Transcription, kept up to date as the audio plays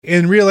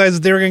and realized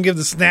that they were going to give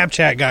the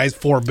Snapchat guys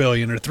 $4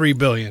 billion or $3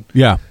 billion.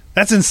 Yeah.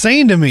 That's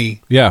insane to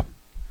me. Yeah.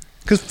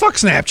 Because fuck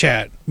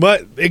Snapchat.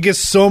 But it gets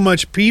so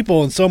much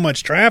people and so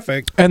much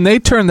traffic. And they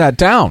turned that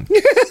down.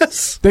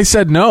 Yes. They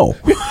said no.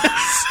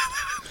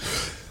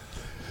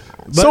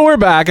 So we're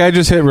back. I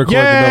just hit record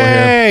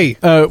Yay!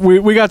 the note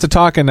here. We got to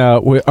talking.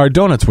 Our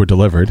donuts were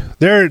delivered.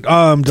 They're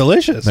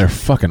delicious. They're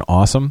fucking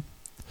awesome.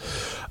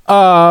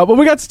 But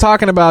we got to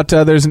talking about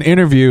there's an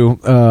interview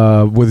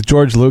with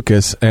George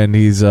Lucas, and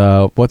he's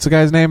what's the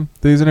guy's name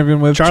that he's interviewing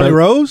with? Charlie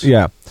Rose?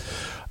 Yeah.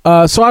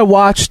 So I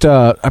watched.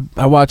 I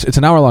watched. It's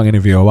an hour-long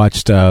interview. I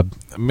watched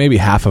maybe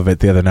half of it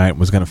the other night and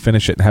was going to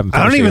finish it and haven't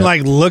finished I don't it even yet.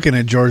 like looking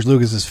at George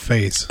Lucas's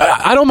face.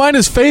 I don't mind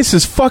his face.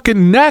 His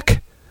fucking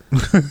neck.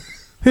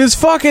 His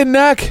fucking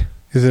neck.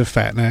 Is it a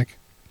fat neck?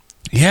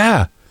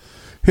 Yeah.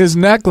 His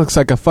neck looks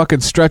like a fucking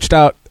stretched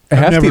out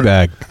hefty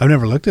bag. I've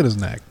never looked at his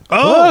neck.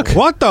 Oh, Look.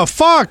 what the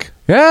fuck?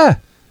 Yeah.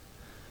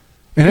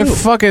 And it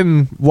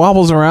fucking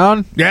wobbles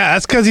around. Yeah,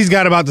 that's because he's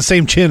got about the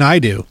same chin I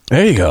do.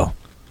 There you go.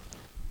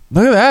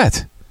 Look at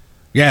that.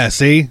 Yeah,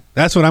 see?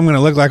 That's what I'm going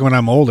to look like when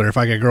I'm older if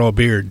I could grow a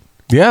beard.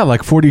 Yeah,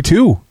 like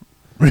 42.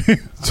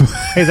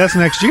 Hey, that's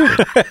next year.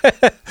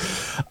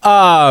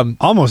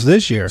 Almost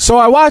this year. So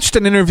I watched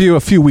an interview a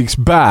few weeks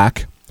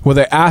back where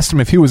they asked him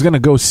if he was going to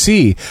go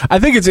see. I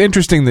think it's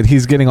interesting that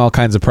he's getting all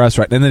kinds of press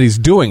right and that he's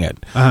doing it.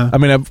 I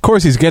mean, of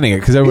course he's getting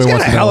it because He's everybody got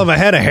wants a to hell know. of a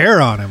head of hair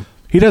on him.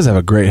 He does have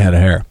a great head of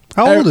hair.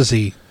 How old is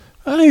he?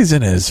 He's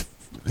in his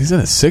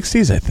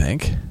 60s, I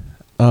think.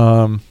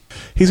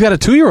 He's got a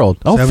 2-year-old.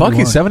 Oh, 71. fuck,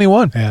 he's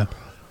 71. Yeah,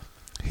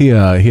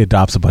 He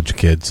adopts a bunch of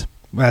kids.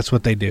 that's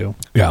what they do.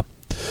 Yeah.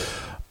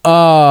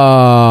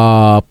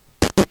 Are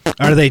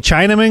they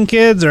Chinaman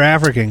kids or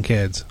African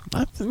kids?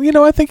 I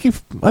think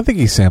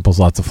he samples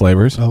lots of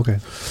flavors. Okay.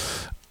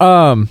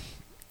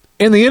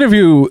 In the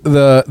interview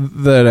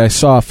that I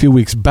saw a few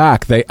weeks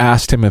back, they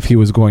asked him if he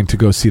was going to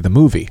go see the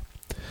movie.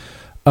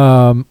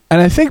 And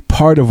I think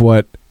part of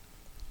what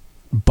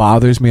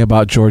bothers me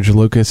about George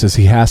Lucas is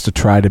he has to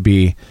try to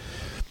be.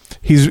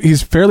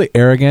 He's fairly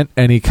arrogant,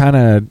 and he kind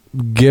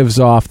of gives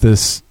off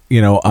this,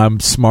 I'm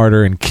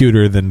smarter and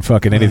cuter than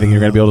fucking anything you're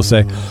going to be able to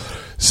say.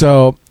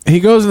 So he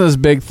goes in this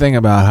big thing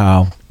about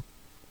how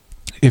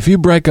if you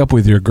break up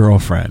with your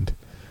girlfriend,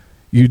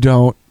 you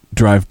don't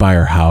drive by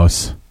her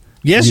house.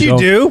 Yes, you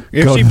do.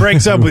 If she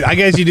breaks up with, I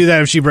guess you do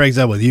that if she breaks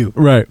up with you.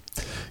 Right.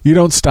 You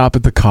don't stop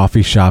at the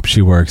coffee shop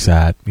she works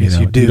at. Yes,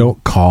 you do. You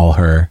don't call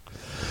her.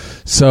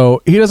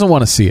 So he doesn't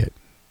want to see it.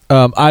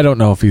 I don't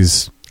know if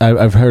he's.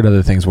 I've heard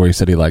other things where he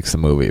said he likes the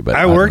movie, but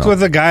I worked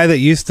with a guy that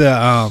used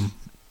to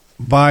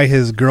buy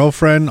his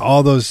girlfriend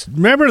all those.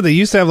 Remember, they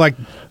used to have like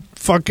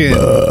fucking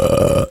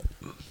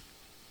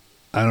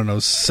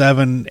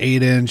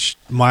 7-8 inch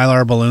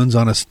Mylar balloons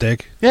on a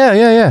stick.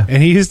 Yeah.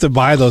 And he used to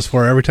buy those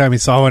for her every time he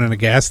saw one in a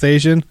gas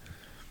station.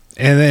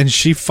 And then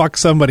she fucked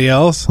somebody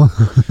else.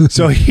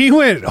 So he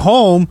went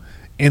home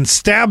and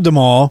stabbed them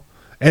all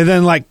and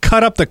then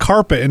cut up the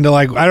carpet into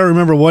I don't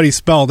remember what he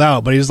spelled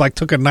out, but he just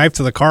took a knife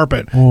to the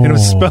carpet and it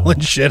was spelling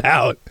shit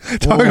out.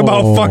 Talk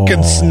about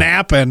fucking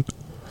snapping.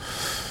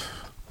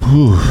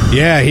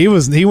 Yeah, he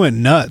went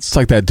nuts. It's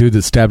like that dude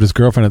that stabbed his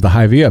girlfriend at the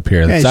Hy-Vee up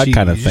here. That's that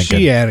kind of thinking.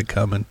 She had it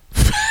coming.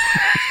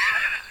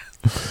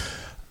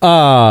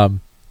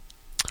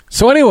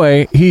 So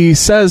anyway, he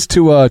says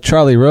to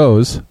Charlie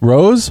Rhodes,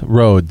 Rose,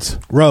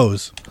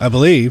 I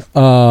believe.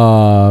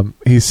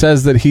 He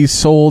says that he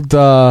sold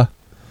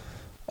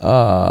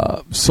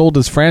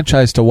his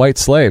franchise to white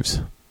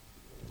slaves.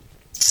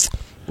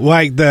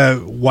 Like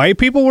the white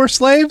people were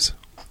slaves?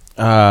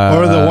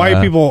 Or the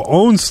white people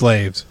owned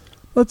slaves?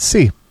 Let's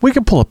see. We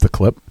can pull up the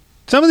clip.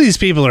 Some of these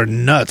people are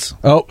nuts.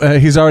 Oh,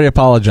 he's already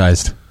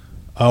apologized.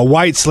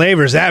 White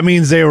slavers, that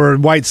means they were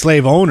white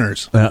slave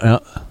owners.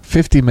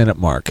 50-minute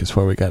mark is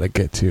where we got to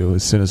get to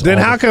as soon as. Then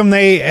how come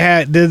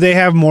did they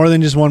have more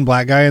than just one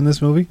black guy in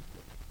this movie?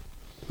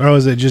 Or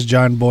was it just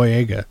John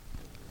Boyega?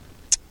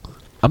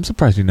 I'm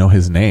surprised you know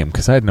his name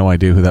because I had no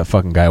idea who that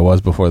fucking guy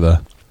was before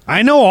the.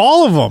 I know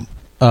all of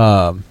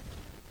them.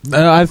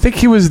 I think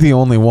he was the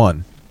only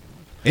one.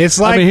 It's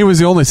like he was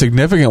the only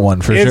significant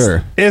one for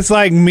sure. It's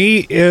like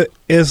me.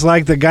 It's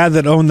like the guy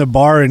that owned the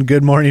bar in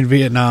Good Morning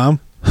Vietnam,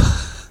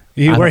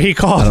 where he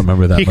called. I don't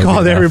remember that. He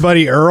called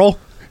everybody Earl.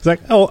 He's like,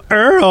 "Oh,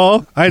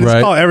 Earl." I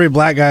just call every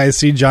black guy I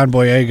see John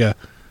Boyega.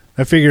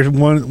 I figured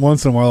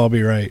once in a while I'll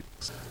be right.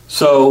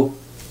 So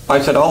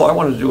I said, all I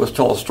wanted to do was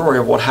tell a story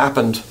of what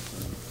happened.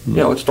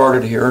 It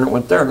started here and it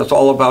went there, and it's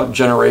all about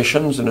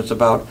generations, and it's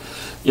about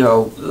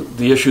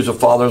the issues of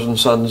fathers and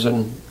sons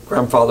and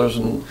grandfathers,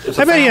 and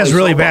I bet he has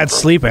really bad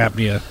sleep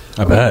apnea.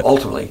 I bet.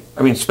 Ultimately,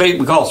 we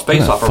call it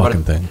space opera,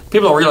 but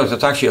people don't realize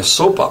it's actually a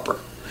soap opera,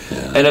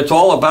 and it's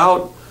all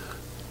about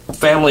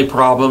family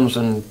problems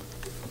and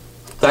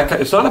that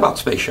kind. It's not about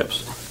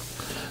spaceships.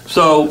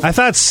 So I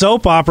thought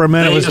soap opera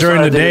meant it was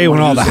during the day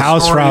when all the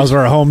housefrows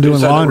were at home doing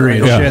laundry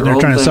and shit. And they're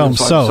trying to sell them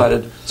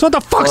soap. So what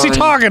the fuck's he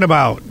talking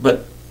about?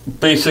 But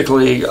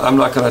basically, I'm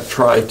not going to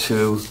try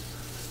to.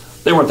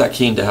 They weren't that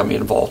keen to have me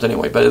involved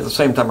anyway. But at the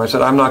same time, I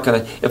said, I'm not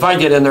going to. If I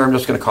get in there, I'm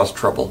just going to cause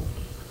trouble.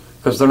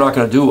 because they're not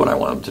going to do what I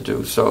want them to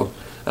do. So,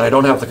 and I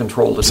don't have the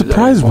control to do that.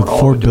 Surprised with anymore.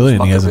 All I $4 do is billion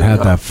fuck he hasn't had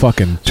everything that up.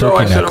 fucking So I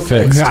turkey said, neck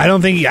okay. fixed.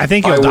 I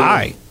think he'll I will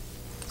die.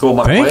 Go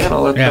my Think? way, and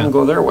I'll let Yeah. them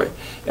go their way.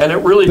 And it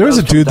really There was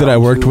a does come dude that I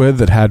down worked to- with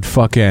that had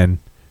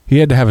he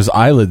had to have his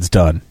eyelids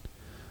done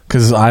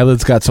because his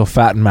eyelids got so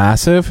fat and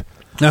massive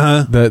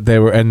Uh-huh. that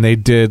they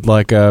did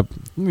like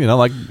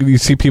like you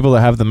see people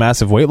that have the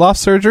massive weight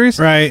loss surgeries.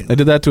 Right. They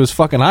did that to his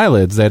fucking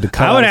eyelids. They had to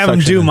cut I would out a have him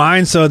section do and-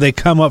 mine so they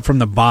come up from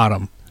the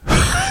bottom.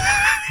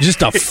 Just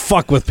to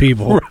fuck with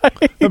people. Right.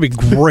 That'd be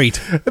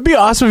great. It'd be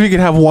awesome if you could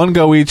have one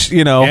go each,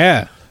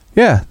 Yeah.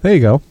 Yeah, there you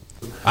go.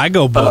 I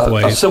go both a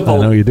ways. simple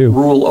I know you do.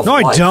 rule of No,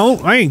 I life,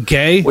 don't. I ain't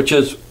gay. which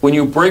is when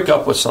you break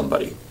up with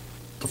somebody,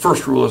 the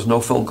first rule is no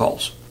phone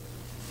calls.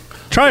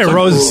 Charlie Second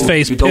Rose's rule,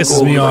 face you don't go pisses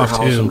over me to their off, house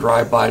and too.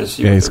 drive by to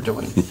see Yeah, what he's- they're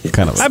doing.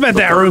 Kind of. I bet The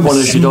that third room one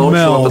is you don't show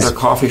up smells. at their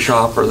coffee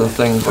shop or the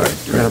thing that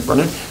you're going to run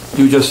in.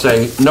 You just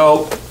say,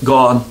 no,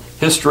 gone,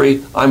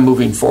 history, I'm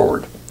moving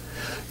forward.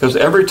 Because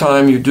every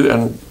time you do,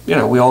 and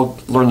we all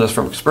learn this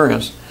from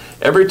experience,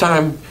 every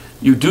time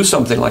you do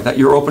something like that,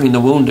 you're opening the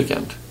wound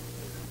again.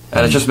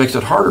 And it just makes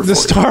it harder for The you.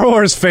 Star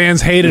Wars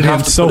fans hated You him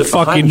have to so put it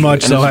behind fucking you,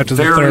 much, and though, it's after a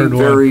the third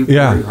very, one.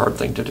 Yeah. very hard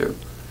thing to do.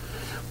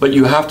 But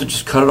you have to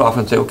just cut it off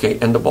and say, okay,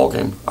 end the ball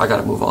game. I got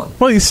to move on.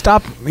 Well, you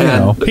stop, And He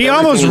everything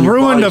almost in your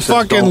ruined body a says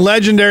fucking don't.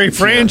 legendary Yeah.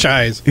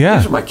 franchise. Yeah.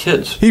 These are my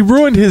kids. He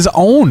ruined his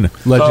own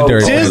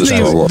legendary So- franchise.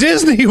 Star Wars.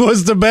 Disney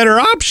was the better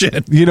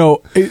option.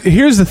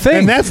 Here's the thing.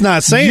 And that's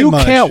not saying you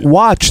much. can't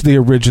watch the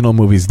original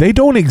movies. They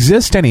don't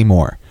exist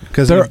anymore.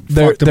 'Cause they're he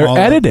fucked them they're all up.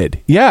 edited.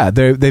 Yeah,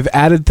 they've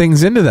added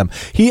things into them.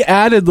 He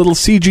added little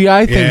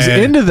CGI things Yeah.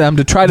 into them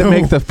to try to No.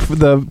 make the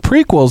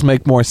prequels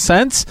make more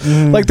sense.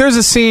 Like there's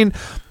a scene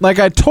like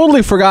I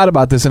totally forgot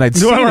about this and I'd The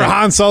seen one where it.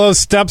 Han Solo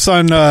steps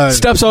on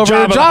Steps over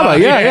Jabba. Jabba.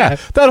 Yeah.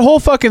 That whole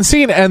fucking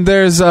scene and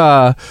there's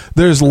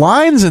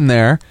lines in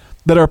there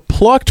that are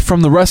plucked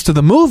from the rest of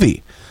the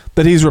movie.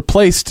 That he's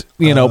replaced,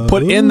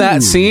 put in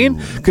that scene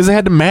because they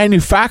had to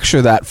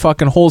manufacture that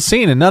fucking whole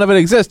scene and none of it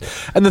exists.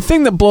 And the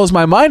thing that blows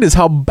my mind is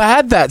how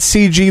bad that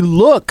CG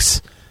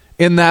looks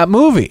in that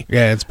movie.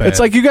 Yeah, it's bad. It's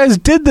like you guys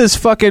did this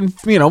fucking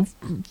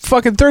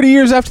 30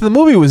 years after the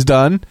movie was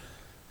done.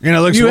 It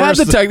looks You had worse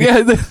the tech.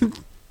 Yeah,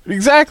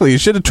 exactly. You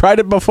should have tried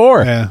it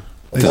before. Yeah.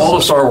 All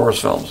the Star Wars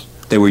films.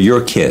 They were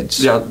your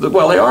kids. Yeah,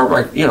 well, they are.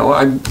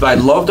 I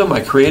loved them. I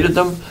created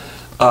them.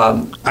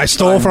 I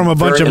stole from a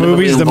bunch very of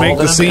movies to intimately make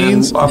the involved in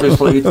them, scenes. and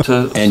obviously,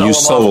 to And you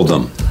sold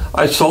them.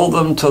 I sold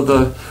them to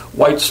the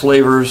white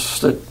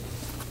slavers that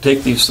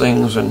take these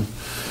things and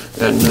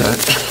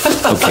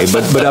Okay,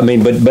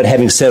 but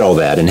having said all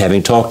that and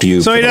having talked to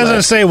you, So for he the doesn't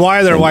last- say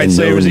why they're and- white and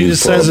known slavers. He you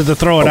just for says it to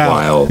throw it a out.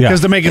 while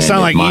Because to make it and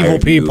sound like admired evil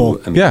you,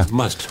 people. I mean, Yeah. it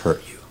must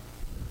hurt you.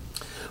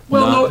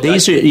 well, No, no,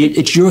 these are.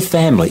 It's your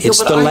family. It's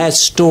but the I-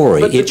 last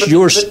story. but- It's but-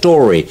 your but-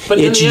 story. but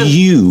in It's the end-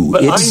 you.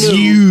 but I It's knew-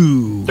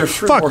 You. There's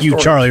three Fuck more you,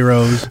 stories. Charlie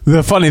Rose.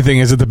 The funny thing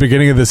is, at the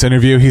beginning of this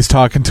interview, he's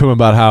talking to him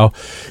about how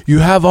you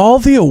have all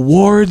the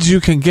awards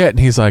you can get, and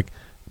he's like,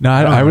 "No,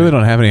 I really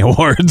don't have any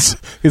awards."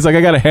 He's like,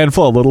 "I got a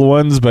handful of little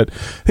ones," but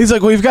he's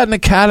like, "Well, you've got an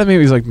Academy."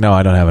 He's like, "No,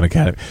 I don't have an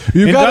Academy."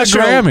 You got a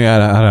Industrial- Grammy? I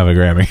don't have a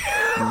Grammy.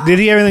 Did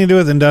he have anything to do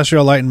with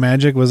Industrial Light and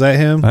Magic? Was that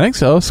him? I think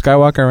so.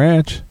 Skywalker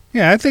Ranch.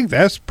 Yeah, I think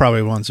that's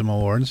probably won some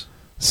awards.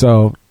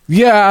 So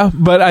yeah,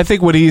 but I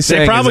think what he's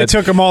saying They probably is that,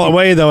 took them all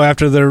away though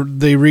after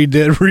they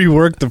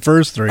reworked the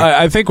first three.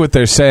 I think what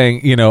they're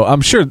saying,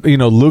 I'm sure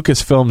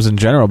Lucasfilms in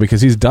general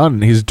because he's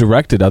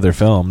directed other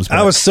films. I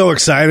but- was so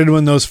excited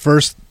when those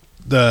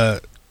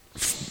the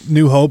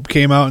New Hope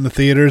came out in the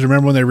theaters.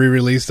 Remember when they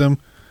re-released them?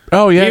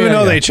 oh yeah, Even yeah, though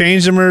yeah. they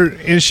changed them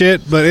and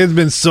shit, but it's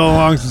been so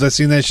long since I've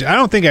seen that shit. I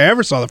don't think I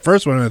ever saw the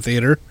first one in the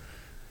theater.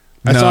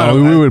 I saw no,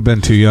 it, we would have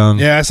been too young.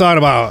 Yeah, I saw it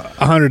about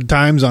 100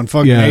 times on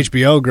fucking Yeah.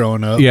 HBO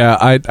growing up. Yeah,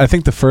 I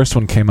think the first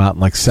one came out in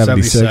like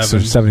 76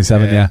 or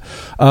 77, Yeah.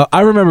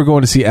 I remember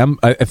going to see,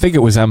 I think it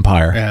was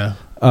Empire. Yeah.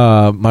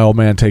 My old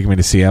man taking me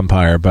to see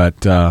Empire, but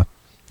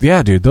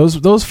yeah, dude,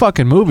 those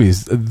fucking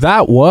movies,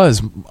 that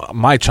was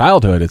my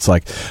childhood. It's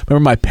like,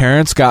 remember my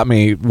parents got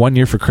me one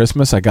year for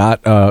Christmas, I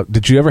got,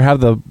 did you ever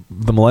have the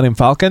Millennium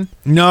Falcon?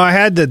 No, I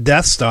had the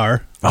Death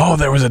Star. Oh,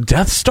 there was a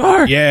Death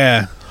Star?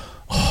 Yeah.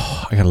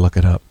 I gotta look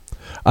it up.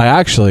 I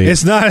actually...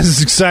 It's not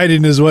as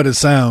exciting as what it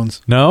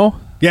sounds. No?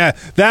 Yeah,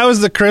 that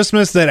was the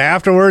Christmas that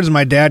afterwards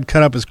my dad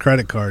cut up his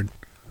credit card.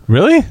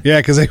 Really? Yeah,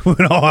 because they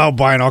went all out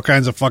buying all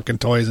kinds of fucking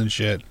toys and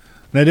shit.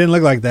 And it didn't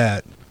look like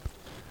that.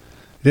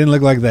 It didn't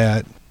look like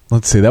that.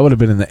 Let's see, that would have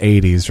been in the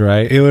 80s,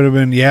 right? It would have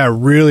been, yeah,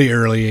 really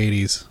early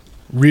 80s.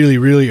 Really,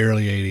 really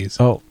early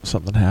 80s. Oh,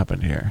 something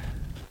happened here.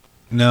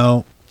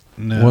 No.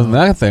 Wasn't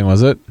that a thing,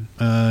 was it?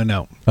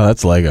 No. Oh,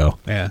 that's Lego.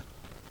 Yeah.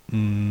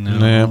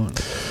 No.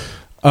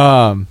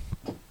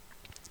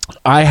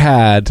 I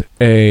had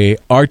a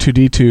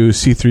R2D2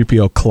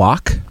 C3PO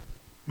clock.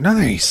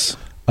 Nice.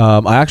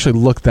 I actually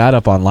looked that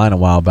up online a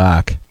while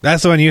back.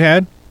 That's the one you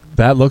had?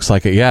 That looks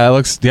like it. Yeah, that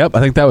looks. Yep, I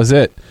think that was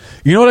it.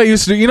 You know what I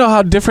used to do? You know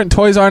how different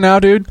toys are now,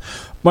 dude?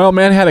 My old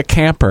man had a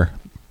camper,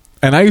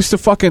 and I used to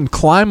fucking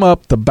climb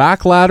up the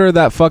back ladder of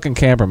that fucking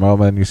camper. My old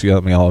man used to yell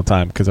at me all the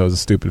time because I was a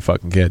stupid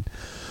fucking kid.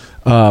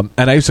 And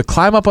I used to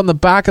climb up on the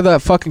back of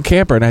that fucking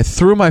camper, and I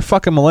threw my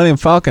fucking Millennium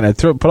Falcon. I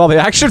put all the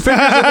action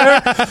figures in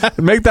there,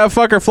 and make that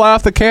fucker fly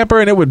off the camper,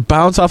 and it would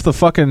bounce off the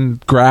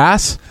fucking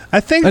grass. I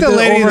think I the did it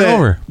lady over and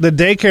over. the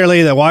daycare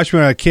lady that watched me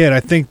when I was a kid,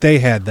 I think they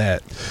had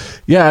that.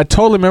 Yeah, I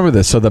totally remember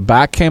this. So the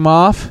back came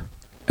off,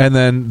 and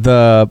then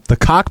the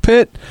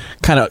cockpit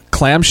kind of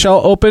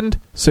clamshell opened,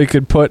 so you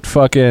could put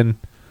fucking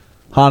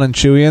Han and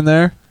Chewie in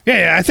there.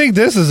 Yeah, I think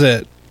this is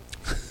it.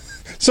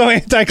 So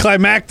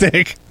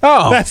anticlimactic.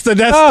 Oh, that's the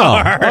Death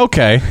Star.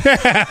 Okay.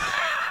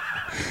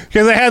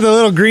 Because I had the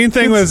little green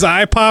thing with his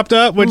eye popped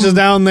up, which is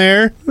down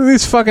there.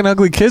 These fucking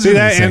ugly kids. See in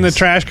that? these And the things.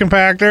 trash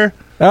compactor.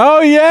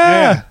 Oh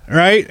yeah.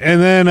 Right? And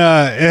then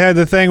it had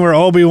the thing where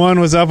Obi-Wan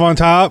was up on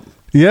top.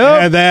 Yep.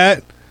 It had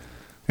that.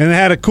 And it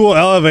had a cool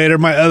elevator.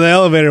 The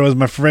elevator was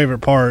my favorite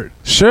part.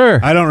 Sure.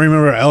 I don't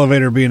remember an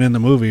elevator being in the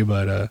movie,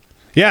 but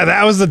yeah,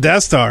 that was the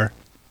Death Star.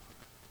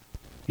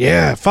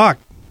 Yeah, fuck.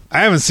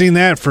 I haven't seen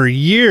that for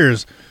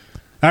years.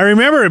 I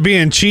remember it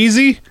being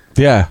cheesy,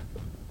 Yeah.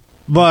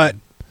 but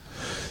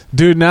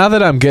Dude, now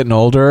that I'm getting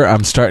older,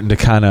 I'm starting to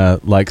kind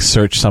of like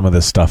search some of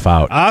this stuff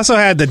out. I also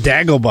had the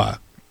Dagobah,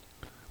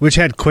 which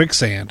had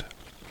quicksand.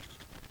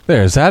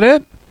 There, is that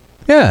it?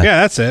 Yeah.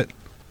 Yeah, that's it.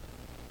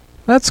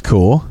 That's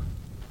cool.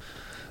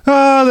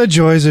 Oh, the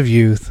joys of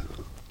youth.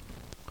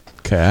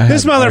 Okay.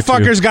 This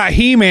motherfucker's got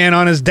He-Man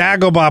on his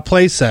Dagobah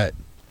playset.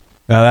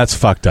 Now that's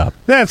fucked up.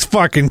 That's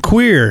fucking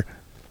queer.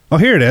 Oh,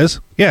 here it is.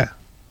 Yeah.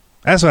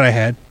 That's what I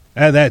had.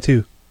 I had that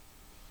too.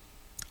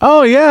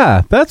 Oh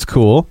yeah, that's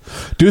cool.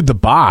 Dude, the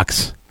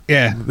box.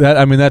 Yeah.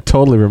 That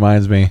totally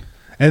reminds me.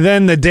 And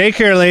then the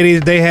daycare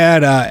ladies, they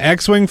had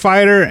X-Wing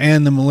Fighter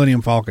and the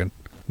Millennium Falcon.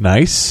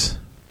 Nice.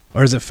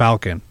 Or is it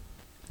Falcon?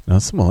 No,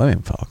 it's the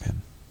Millennium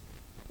Falcon.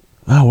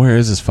 Oh, where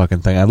is this fucking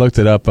thing? I looked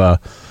it up a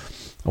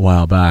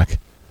while back.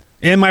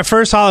 And my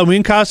first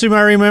Halloween costume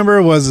I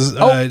remember was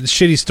a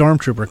shitty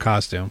Stormtrooper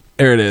costume.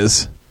 There it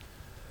is.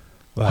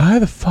 Why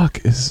the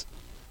fuck is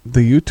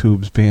the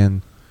YouTube's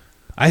being...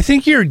 I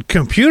think your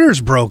computer's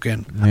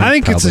broken. Yeah, I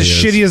think it's as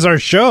probably is. shitty as our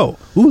show.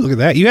 Ooh, look at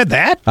that. You had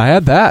that? I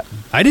had that.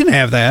 I didn't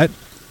have that.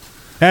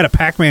 I had a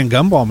Pac-Man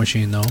gumball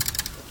machine, though.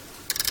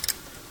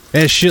 It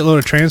had a shitload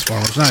of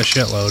Transformers. Not a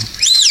shitload.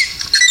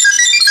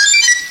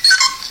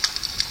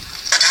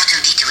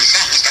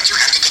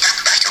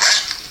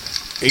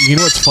 You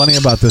know what's funny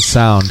about this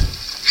sound?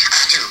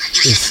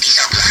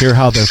 Is hear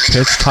how they're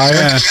pitched higher?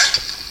 Yeah.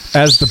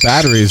 As the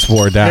batteries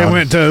wore down. It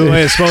went to the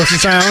way it's supposed to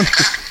sound.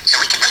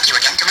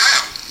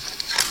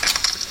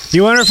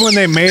 You wonder if when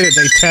they made it,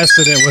 they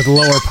tested it with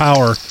lower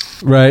power.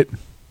 Right.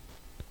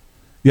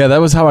 Yeah, that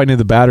was how I knew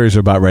the batteries were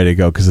about ready to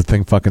go, because the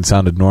thing fucking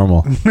sounded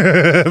normal.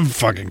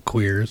 Fucking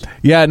queers.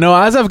 Yeah, no,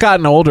 as I've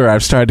gotten older,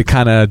 I've started to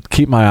kind of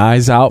keep my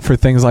eyes out for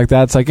things like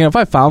that. It's like, if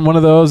I found one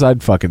of those,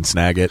 I'd fucking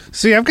snag it.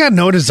 See, I've got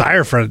no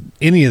desire for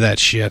any of that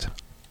shit.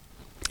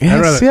 Yeah, I'd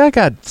rather-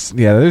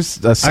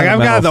 there's a I've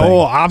sentimental got the thing.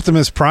 old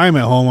Optimus Prime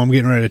at home. I'm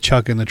getting ready to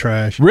chuck in the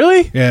trash.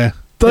 Really? Yeah.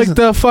 Like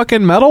the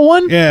fucking metal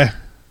one? Yeah.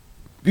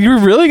 You're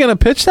really going to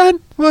pitch that?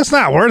 Well, it's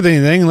not worth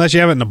anything unless you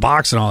have it in a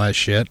box and all that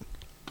shit.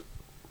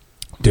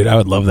 Dude, I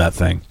would love that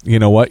thing. You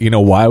know what? You know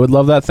why I would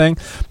love that thing?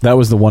 That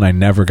was the one I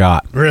never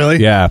got. Really?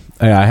 Yeah,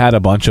 I had a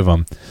bunch of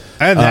them.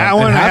 I had that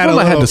one. And half I had of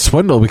them I had to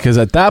swindle, because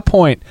at that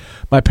point,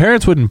 my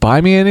parents wouldn't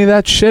buy me any of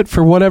that shit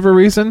for whatever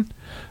reason.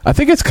 I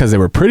think it's because they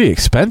were pretty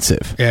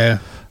expensive. Yeah.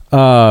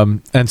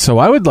 And so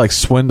I would like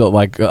swindle,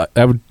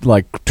 I would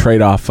like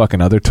trade off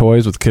fucking other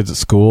toys with kids at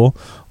school.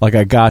 Like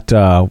I got,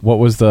 what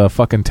was the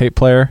fucking tape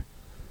player?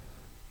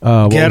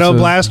 Ghetto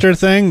Blaster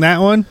thing, that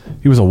one?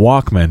 He was a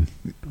Walkman.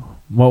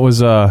 What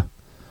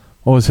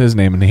was his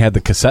name? And he had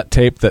the cassette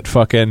tape that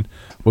fucking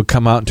would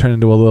come out and turn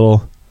into a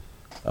little...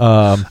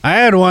 I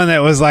had one that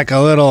was like a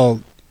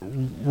little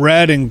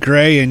red and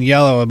gray and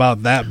yellow,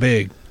 about that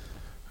big.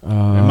 It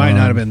might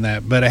not have been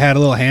that, but it had a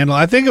little handle.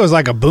 I think it was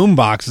like a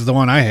boombox is the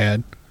one I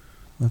had.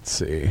 Let's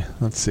see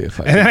if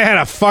I... And then I had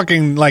a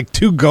fucking, like,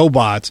 2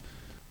 GoBots.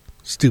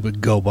 Stupid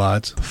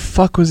GoBots. The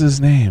fuck was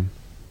his name?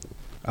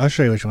 I'll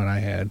show you which one I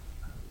had.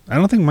 I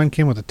don't think mine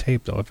came with a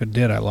tape, though. If it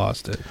did, I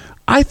lost it.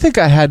 I think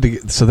I had to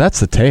get... So that's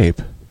the tape.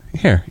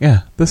 Here,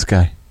 yeah, this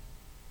guy.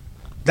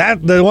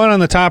 The one on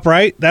the top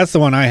right, that's the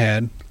one I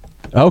had.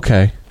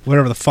 Okay.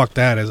 Whatever the fuck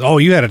that is. Oh,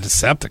 you had a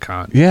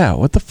Decepticon. Yeah,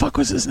 what the fuck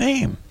was his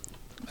name?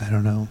 I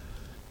don't know.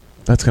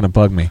 That's going to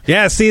bug me.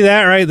 Yeah, see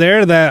that right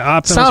there? That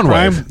Optimus Soundwave.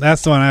 Prime?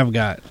 That's the one I've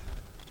got.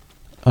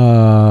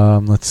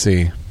 Let's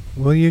see.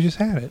 Well, you just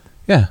had it.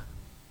 Yeah.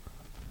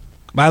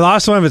 I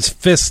lost one of its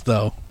fists,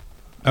 though.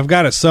 I've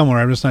got it somewhere.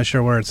 I'm just not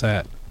sure where it's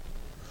at.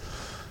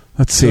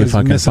 Let's see So if I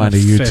he's can missing find a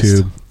a fist.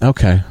 YouTube.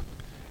 Okay.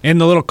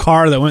 And the little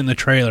car that went in the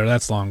trailer,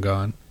 that's long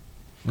gone.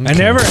 I Okay.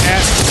 never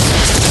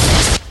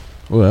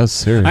Oh, that's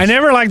serious. I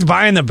never liked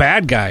buying the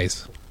bad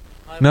guys.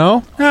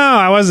 No? No,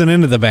 I wasn't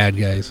into the bad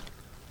guys.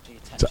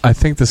 I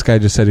think this guy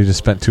just said he just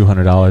spent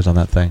 $200 on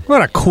that thing.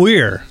 What a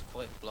queer.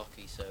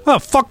 How the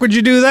fuck would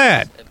you do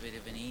that?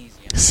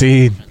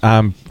 See,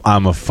 I'm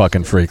a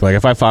fucking freak. Like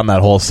if I found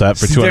that whole set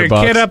for $200,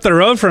 The kid up the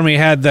road from me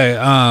had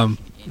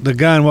the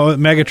gun, what was it,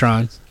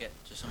 Megatron.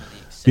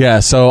 Yeah,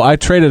 so I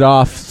traded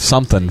off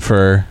something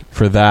for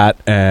that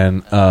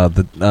and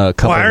the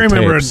couple I of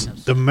remember tapes.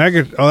 the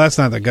Mega. Oh, that's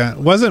not the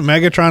gun. Wasn't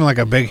Megatron like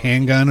a big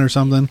handgun or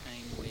something?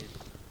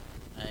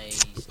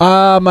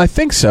 I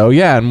think so.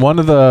 Yeah, and one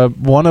of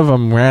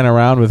them ran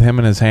around with him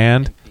in his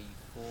hand.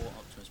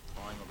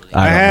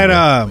 I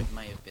don't remember.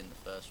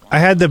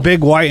 had the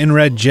big white and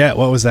red jet.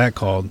 What was that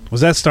called?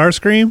 Was that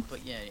Starscream?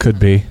 Could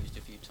be.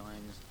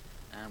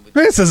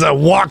 This is a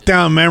walk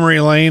down memory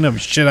lane of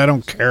shit I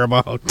don't care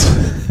about.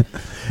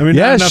 I mean,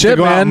 Yeah, not enough shit, to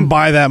go out man. and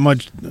buy that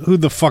much. Who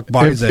the fuck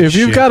buys that If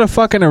shit? you've got a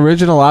fucking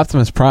original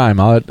Optimus Prime,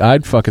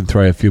 I'd fucking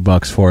throw you a few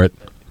bucks for it,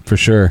 for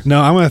sure. No,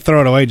 I'm going to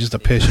throw it away just to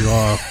piss you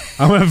off.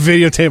 I'm going to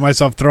videotape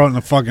myself throwing it in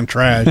the fucking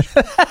trash.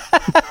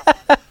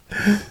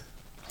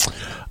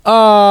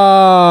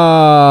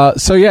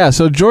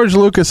 So George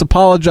Lucas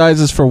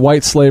apologizes for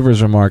white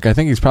slaver's remark. I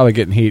think he's probably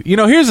getting heat. You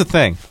know, here's the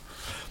thing.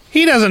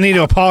 He doesn't need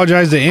to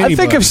apologize to anybody. I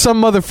think if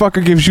some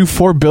motherfucker gives you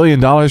 $4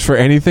 billion for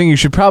anything, you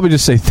should probably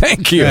just say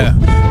thank you. Yeah.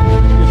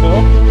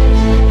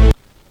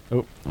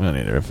 Oh, I don't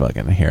need to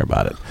fucking hear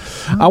about it.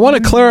 I want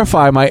to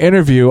clarify my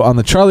interview on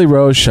the Charlie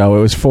Rose Show.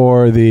 It was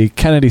for the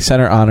Kennedy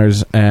Center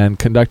Honors and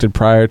conducted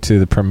prior to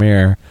the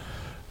premiere.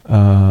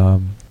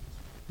 Let's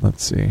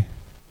see.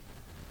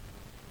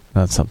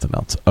 That's something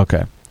else.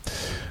 Okay.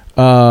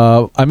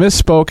 I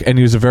misspoke and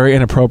used a very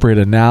inappropriate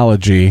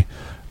analogy.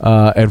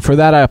 And for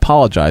that, I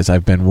apologize.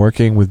 I've been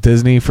working with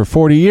Disney for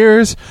 40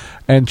 years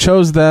and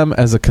chose them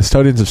as the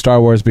custodians of Star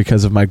Wars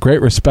because of my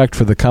great respect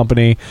for the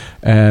company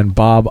and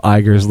Bob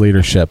Iger's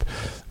leadership.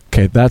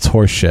 Okay, that's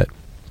horse shit.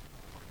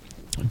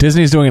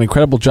 Disney's doing an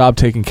incredible job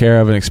taking care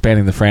of and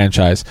expanding the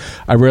franchise.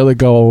 I rarely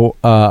go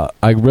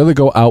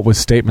out with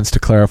statements to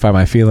clarify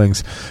my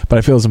feelings, but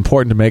I feel it's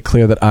important to make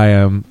clear that I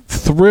am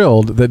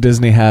thrilled that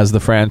Disney has the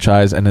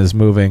franchise and is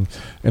moving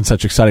in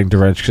such exciting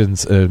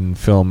directions in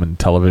film and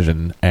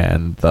television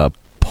and the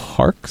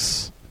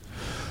parks.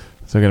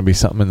 Is there going to be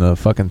something in the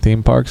fucking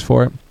theme parks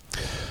for it?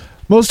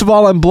 Most of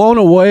all, I'm blown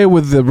away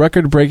with the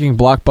record-breaking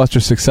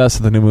blockbuster success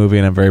of the new movie,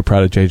 and I'm very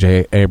proud of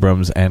J.J.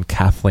 Abrams and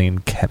Kathleen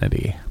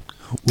Kennedy.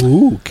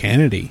 Ooh,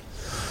 Kennedy.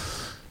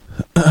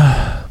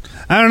 I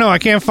don't know. I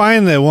can't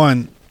find the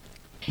one.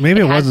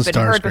 Maybe it wasn't It has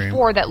been heard Starscream.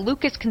 before that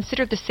Lucas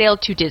considered the sale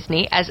to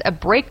Disney as a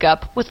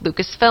breakup with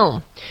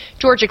Lucasfilm.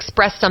 George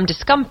expressed some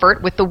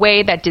discomfort with the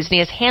way that Disney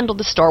has handled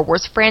the Star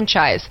Wars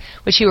franchise,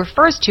 which he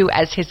refers to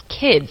as his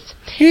kids.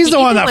 He's He the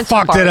one even that went so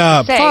fucked far it as to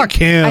up. say, Fuck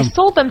him. I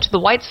sold them to the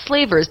white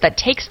slavers that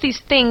takes these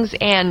things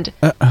and...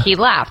 He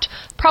laughed,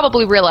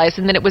 probably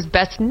realizing that it was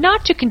best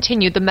not to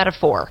continue the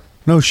metaphor.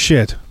 No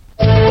shit.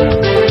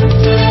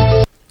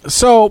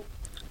 So,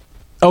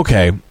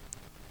 okay.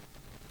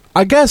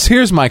 I guess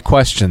here's my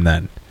question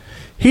then.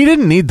 He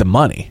didn't need the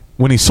money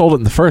when he sold it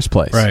in the first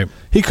place. Right.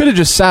 He could have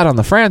just sat on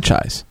the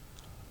franchise.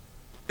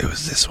 It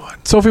was this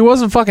one. So if he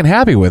wasn't fucking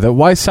happy with it,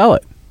 why sell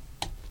it?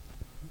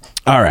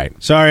 All right.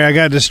 Sorry, I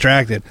got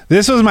distracted.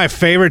 This was my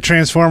favorite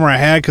Transformer I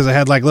had because I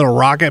had like little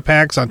rocket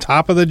packs on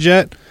top of the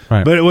jet.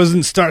 Right. But it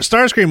wasn't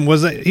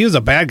Starscream. He was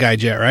a bad guy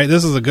jet, right?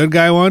 This is a good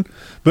guy one.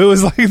 But it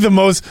was like the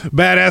most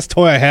badass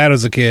toy I had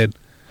as a kid.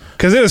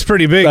 Because it was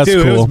pretty big, That's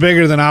too. It cool. was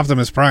bigger than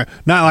Optimus Prime.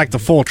 Not like the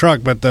full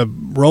truck, but the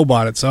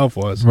robot itself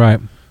was.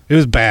 Right. It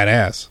was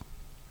badass.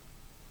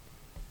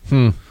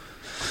 And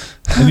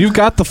you've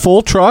got the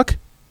full truck?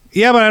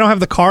 Yeah, but I don't have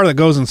the car that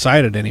goes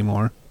inside it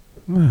anymore.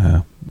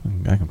 I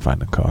can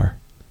find a car.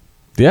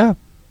 Yeah.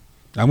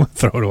 I'm going to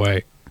throw it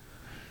away.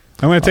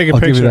 I'm going to take a I'll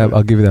give picture. you that.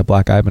 I'll give you that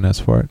black Ibanez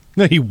for it.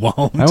 No, you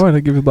won't. I want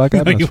to give you the black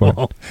No, Ibanez you for it.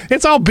 won't.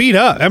 It's all beat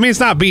up. I mean, it's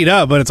not beat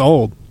up, but it's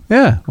old.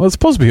 Yeah. Well, it's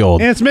supposed to be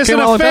old. And it's missing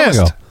Came out a long time fist.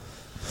 ago.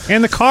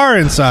 And the car I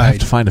have inside.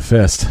 to find a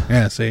fist.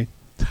 Yeah, see?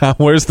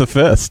 Where's the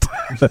fist?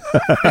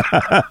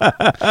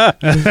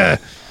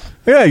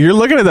 Yeah, you're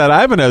looking at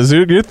that Ibanez,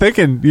 dude. You're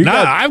thinking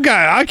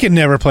I can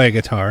never play a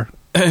guitar.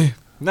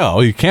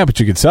 No, you can't, but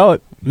you could sell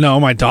it. No,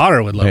 my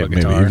daughter would love a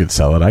guitar. Maybe you could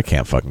sell it. I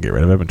can't fucking get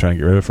rid of it. I've been trying to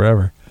get rid of it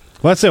forever.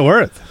 What's it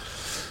worth?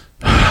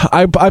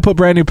 I put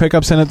brand new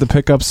pickups in it. The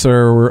pickups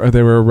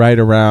were right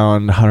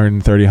around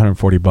 130,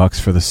 140 bucks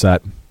for the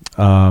set.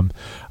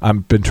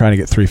 I've been trying to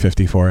get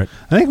 $350 for it.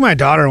 I think my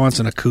daughter wants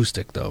an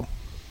acoustic, though.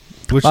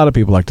 A lot of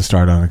people like to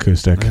start on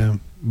acoustic, Yeah.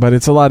 but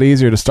it's a lot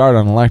easier to start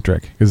on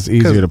electric because it's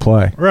easier to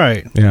play.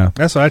 Right. Yeah.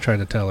 That's what I tried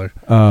to tell her.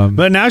 But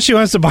But now she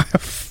wants to buy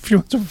she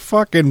wants a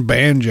fucking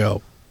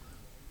banjo.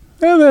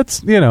 yeah,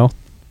 that's, you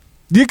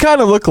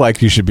kind of look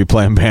like you should be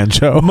playing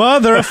banjo.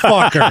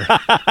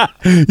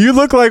 Motherfucker. You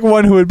look like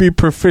one who would be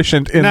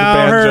proficient in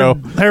Now the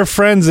banjo. her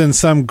friends in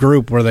some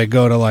group where they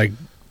go to like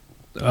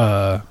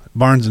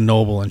Barnes and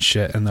Noble and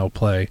shit and they'll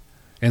play.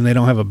 And they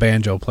don't have a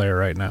banjo player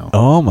right now.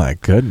 Oh my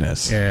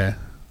goodness. Yeah.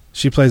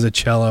 She plays a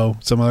cello.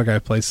 Some other guy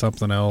plays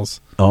something else.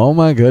 Oh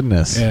my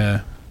goodness.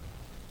 Yeah.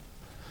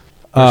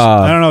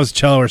 I don't know if it's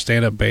cello or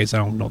stand-up bass. I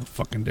don't know the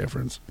fucking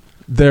difference.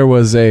 There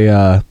was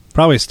a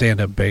Probably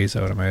stand-up bass,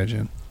 I would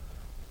imagine.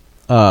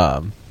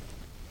 a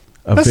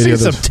Let's see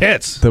video some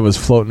tits. that was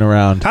floating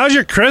around. How's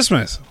your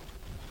Christmas?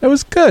 It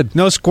was good.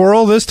 No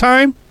squirrel this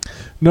time?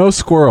 No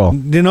squirrel.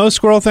 No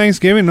squirrel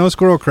Thanksgiving, no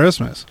squirrel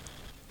Christmas.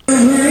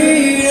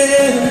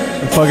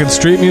 Fucking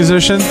street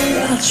musician.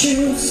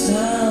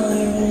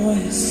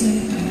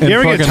 You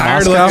ever get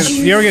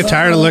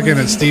tired of looking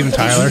at Steven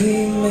Tyler?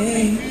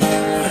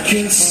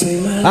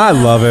 I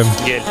love him.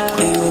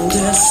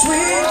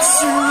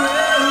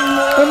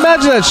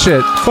 Imagine that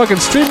shit. Fucking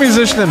street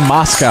musician in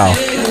Moscow.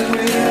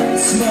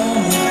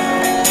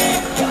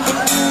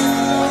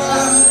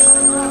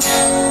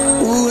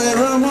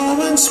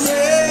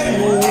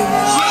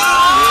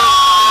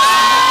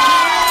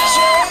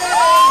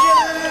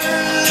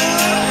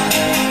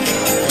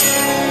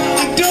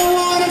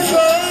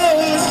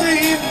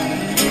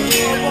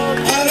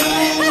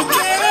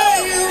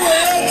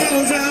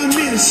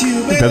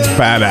 That's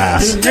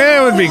badass.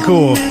 Yeah, it would be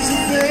cool.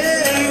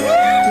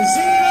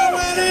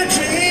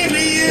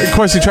 Of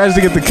course, he tries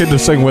to get the kid to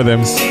sing with him,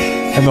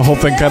 and the whole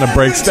thing kind of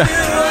breaks down.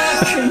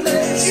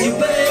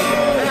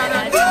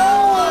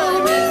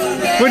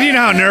 Well, do you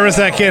know how nervous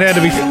that kid had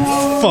to be?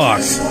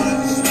 Fuck.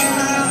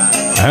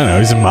 I don't know.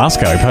 He's in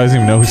Moscow. He probably doesn't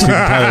even know who Steven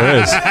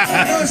Tyler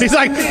is. He's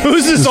like,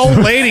 who's this old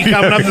lady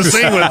coming up to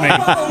sing with me?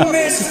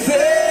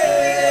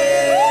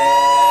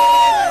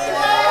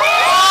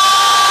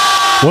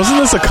 Wasn't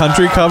this a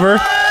country cover?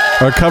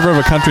 Or a cover of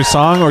a country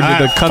song? Or did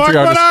the country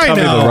artist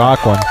cover the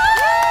rock one?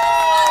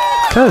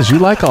 Because you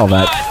like all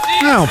that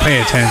I don't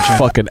pay attention.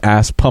 fucking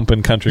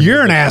ass-pumping country You're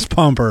music. an ass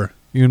pumper.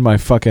 You and my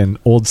fucking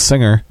old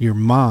singer. Your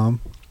mom.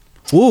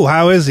 Ooh,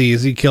 how is he?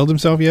 Has he killed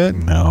himself yet?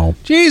 No.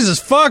 Jesus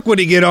fuck, would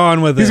he get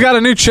on with it? He's got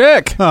a new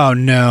chick. Oh,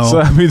 no.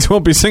 So that means he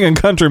won't be singing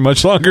country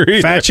much longer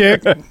either. Fat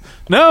chick?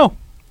 No.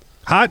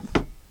 Hot?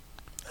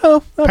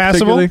 Oh, not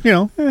Passable?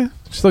 particularly. You know,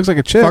 She looks like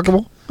a chick.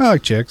 fuckable? I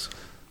like chicks.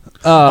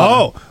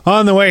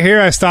 On the way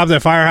here, I stopped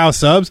at Firehouse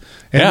Subs,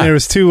 and Yeah. there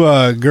was two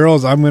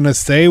girls. I'm gonna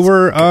say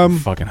were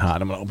Fucking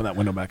hot. I'm going to open that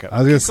window back up. I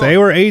was gonna say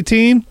we're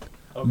 18,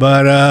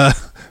 but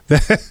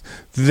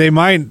they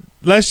might.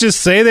 Let's just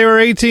say they were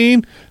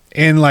 18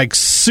 in like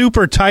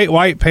super tight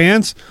white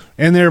pants,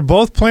 and they're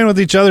both playing with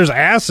each other's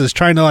asses,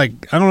 trying to like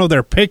I don't know,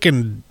 they're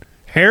picking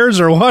hairs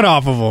or what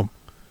off of them.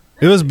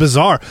 It was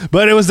bizarre,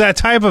 but it was that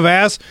type of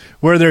ass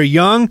where they're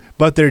young,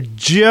 but they're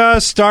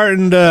just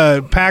starting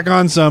to pack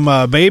on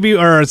some baby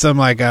or some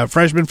like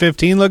freshman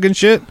 15 looking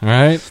shit.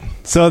 Right?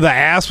 So the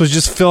ass was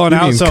just filling You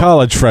out. mean So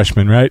college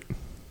freshman, right?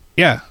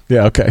 yeah.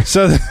 Yeah, okay.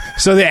 So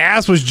the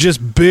ass was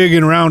just big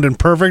and round and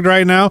perfect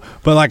right now,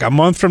 but like a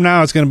month from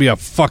now, it's going to be a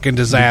fucking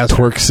disaster.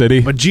 Twerk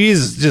City. But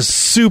Jesus, just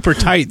super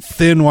tight,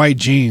 thin white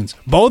jeans,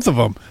 both of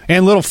them,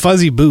 and little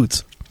fuzzy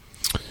boots.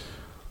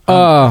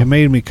 It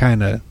made me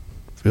kind of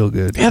feel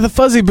good. Yeah, the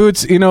fuzzy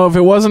boots, you know, if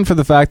it wasn't for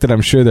the fact that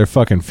I'm sure their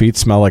fucking feet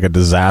smell like a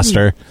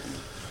disaster,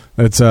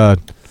 it's, I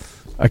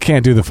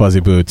can't do the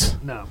fuzzy boots.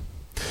 No.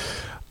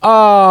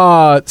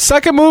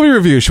 Second movie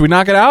review. Should we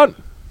knock it out?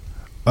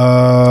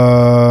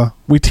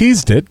 We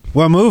teased it.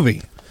 What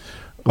movie?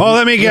 Well,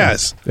 let me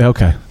guess.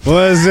 Okay.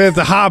 Was it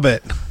The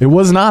Hobbit? It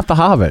was not The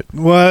Hobbit.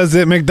 Was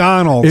it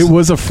McDonald's? It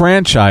was a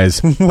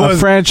franchise. A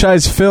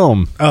franchise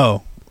film.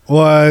 Oh.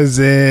 Was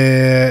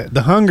it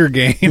The Hunger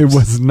Games? It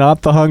was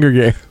not The Hunger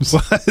Games.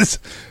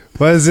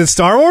 Was it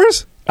Star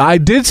Wars? I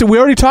did. So we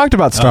already talked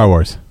about Star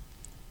Wars.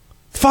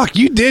 Fuck,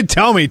 you did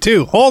tell me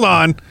too. Hold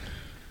on.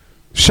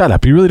 Shut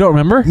up. You really don't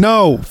remember?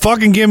 No,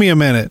 fucking give me a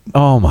minute.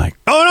 Oh, my.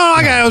 Oh, no,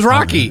 I got it. It was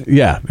Rocky.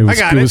 Yeah. It was,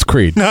 I got it. It was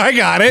Creed. No, I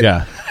got it.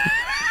 Yeah.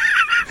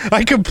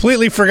 I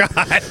completely forgot.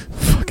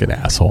 Fucking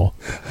asshole.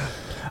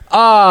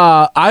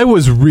 I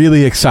was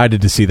really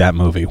excited to see that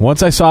movie.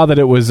 Once I saw that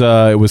it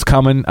was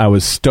coming, I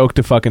was stoked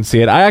to fucking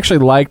see it. I actually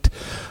liked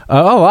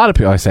a lot of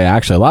people. I say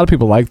actually, a lot of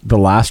people liked the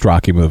last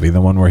Rocky movie,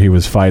 the one where he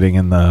was fighting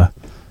in the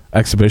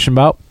exhibition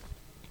bout.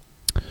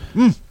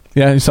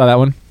 Yeah, you saw that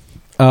one.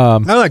 I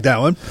like that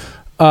one.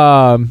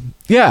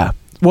 Yeah.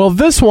 Well,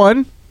 this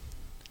one.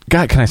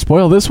 God, can I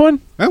spoil this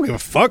one? I don't give a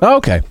fuck.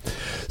 Okay.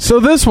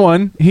 So this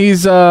one,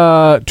 he's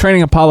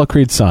training Apollo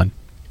Creed's son.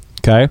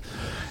 Okay.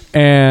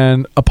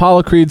 And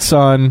Apollo Creed's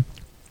son...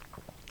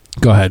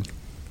 Go ahead.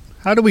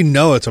 How do we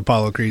know it's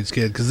Apollo Creed's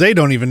kid? Because they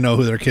don't even know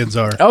who their kids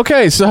are.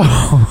 Okay, so...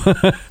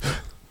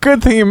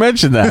 Good thing you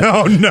mentioned that.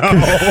 Oh, no.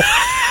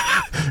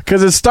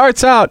 Because it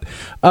starts out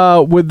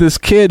with this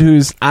kid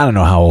who's... I don't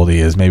know how old he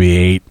is. Maybe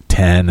 8,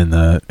 10 in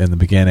the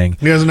beginning.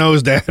 He doesn't know who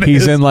his dad is.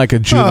 He's in like a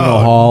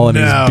juvenile hall and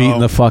he's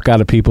beating the fuck out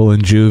of people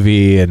in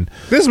juvie. And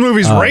this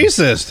movie's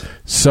racist.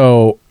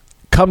 So...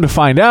 Come to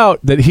find out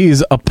that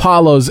he's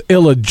Apollo's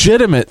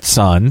illegitimate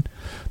son,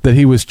 that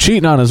he was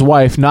cheating on his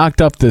wife,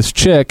 knocked up this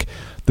chick.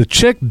 The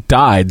chick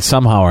died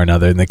somehow or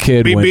another, and the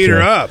kid He went beat to,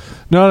 her up.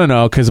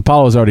 No, because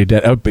Apollo was already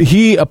dead.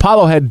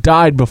 Apollo had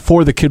died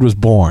before the kid was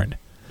born.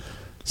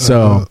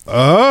 So,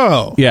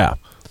 yeah.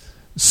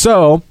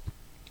 So,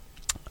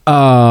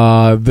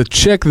 the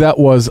chick that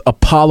was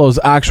Apollo's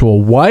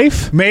actual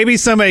wife. Maybe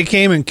somebody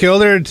came and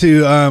killed her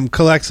to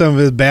collect some of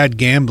his bad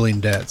gambling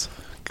debts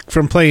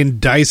from playing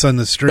dice on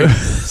the street.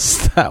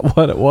 Is that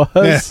what it was?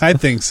 Yeah, I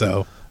think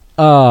so.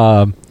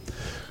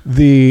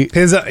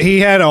 He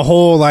had a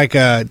whole like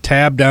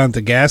tab down at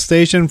the gas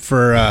station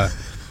for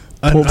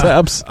pull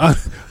tabs,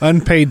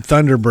 unpaid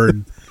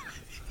Thunderbird.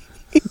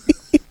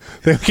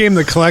 They came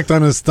to collect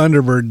on his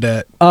Thunderbird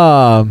debt.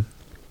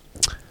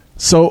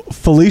 So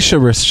Felicia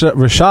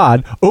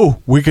Rashad.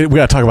 Oh, we got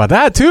to talk about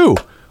that too.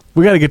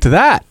 We got to get to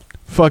that.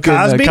 Fucking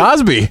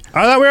Cosby.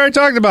 I thought we already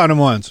talked about him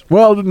once.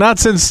 Well, not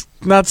since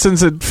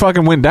it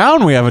fucking went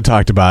down. We haven't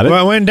talked about it.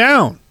 Well, it went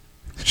down.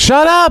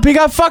 Shut up! He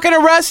got fucking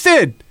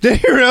arrested. Did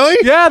he really?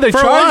 Yeah, they For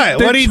charged.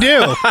 what? What'd he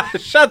do?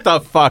 Shut the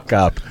fuck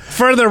up.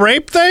 For the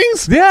rape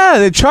things? Yeah,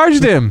 they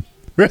charged him.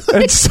 Really?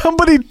 And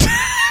somebody.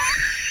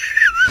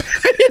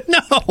 I didn't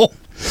know.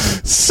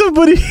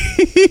 Somebody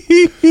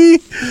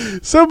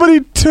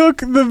took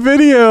the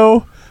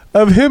video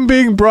of him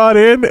being brought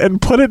in and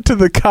put it to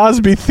the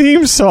Cosby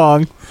theme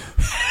song.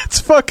 It's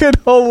fucking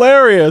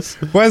hilarious.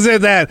 Was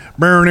it that?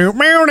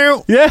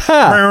 Yeah.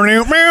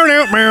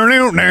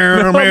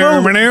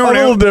 A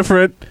little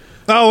different.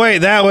 Oh, wait,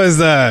 that was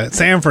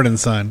Sanford and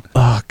Son.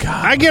 Oh,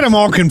 God. I get them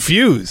all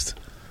confused.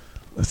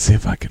 Let's see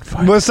if I can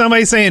find Was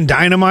somebody saying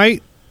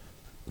Dynamite?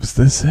 Was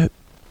this it?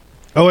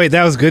 Oh, wait,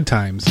 that was Good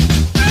Times.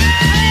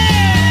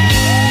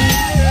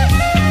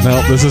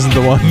 No, this isn't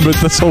the one, but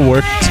this will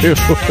work too.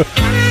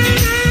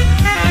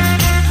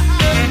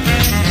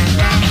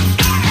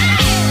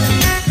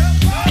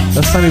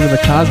 That's not even the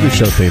Cosby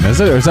Show theme,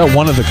 is it? Or is that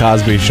one of the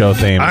Cosby Show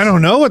themes? I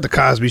don't know what the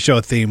Cosby Show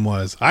theme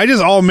was. I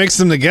just all mixed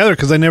them together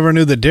because I never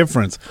knew the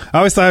difference. I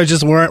always thought I was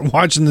just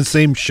watching the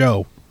same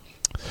show.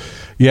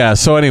 Yeah,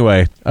 so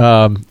anyway,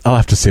 I'll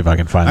have to see if I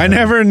can find it. I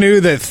never knew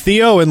that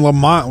Theo and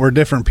Lamont were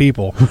different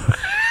people.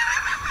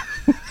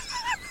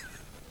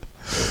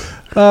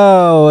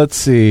 Oh, let's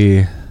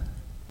see.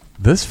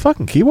 This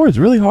fucking keyboard's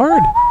really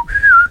hard.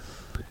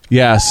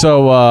 Yeah,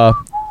 so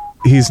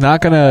he's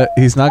not gonna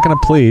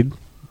plead.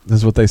 This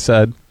is what they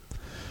said.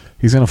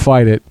 He's gonna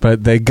fight it,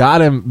 but they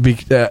got him.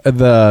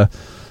 The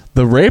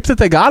rape that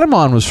they got him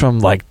on was from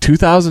like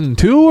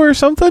 2002 or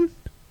something,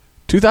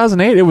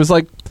 2008. It was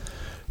like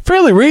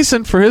fairly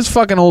recent for his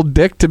fucking old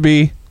dick to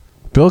be.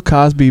 Bill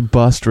Cosby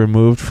bust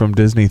removed from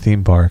Disney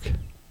theme park.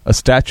 A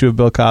statue of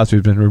Bill Cosby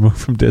has been removed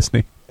from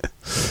Disney.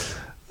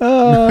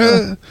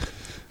 Oh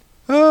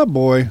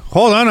boy,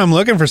 hold on! I'm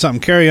looking for something.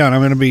 Carry on.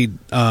 I'm going to be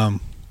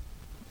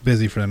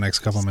busy for the next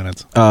couple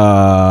minutes.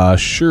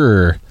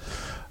 Sure.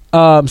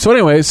 So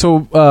anyway,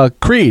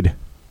 Creed.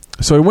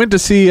 So we went to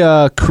see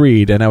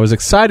Creed, and I was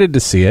excited to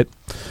see it.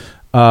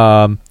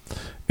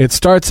 It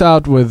starts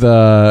out with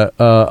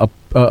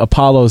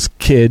Apollo's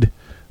kid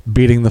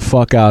beating the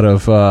fuck out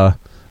of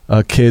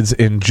kids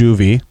in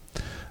juvie,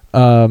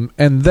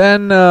 and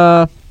then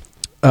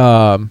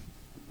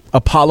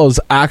Apollo's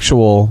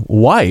actual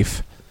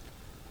wife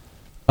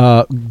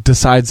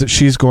decides that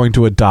she's going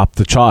to adopt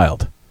the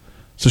child.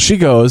 So she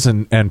goes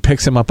and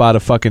picks him up out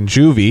of fucking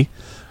juvie.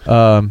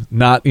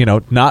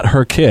 Not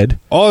her kid.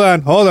 Hold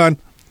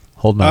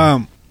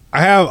on.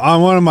 I have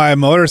on one of my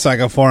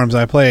motorcycle forums,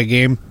 I play a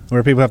game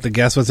where people have to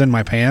guess what's in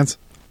my pants.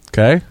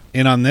 Okay.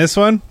 And on this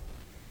one,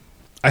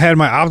 I had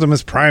my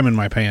Optimus Prime in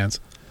my pants.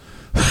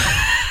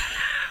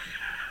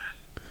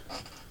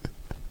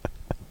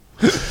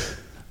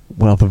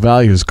 Well, the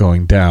value is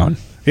going down.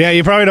 Yeah,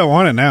 you probably don't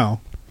want it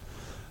now.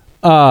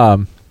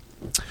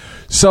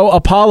 So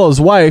Apollo's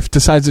wife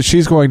decides that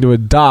she's going to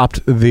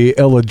adopt the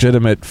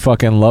illegitimate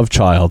fucking love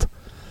child,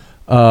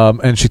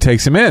 and she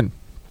takes him in.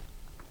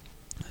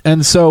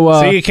 And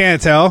so, you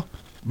can't tell,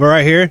 but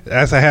right here,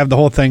 I have the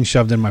whole thing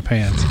shoved in my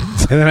pants,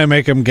 and then I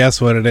make them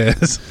guess what it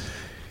is.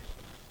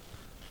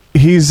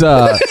 He's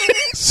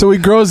so he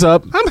grows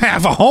up. I'm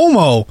half a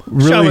homo,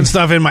 shoving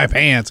stuff in my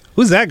pants.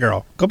 Who's that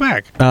girl? Go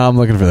back. I'm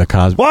looking for the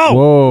Cosby.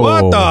 Whoa!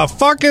 What the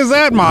fuck is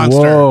that monster?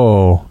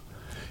 Whoa!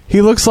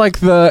 He looks like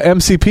the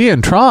MCP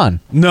in Tron.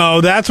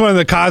 No, that's one of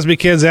the Cosby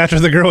kids after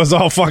the girl was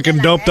all fucking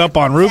doped up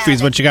on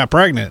roofies when she got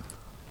pregnant.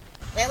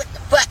 Man, what the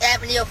fuck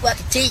happened to your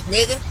fucking teeth,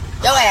 nigga?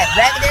 Your ass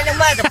blacker than a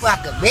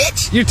motherfucker,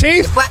 bitch. Your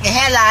teeth? Your fucking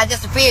hairline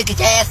disappeared because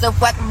your ass so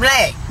fucking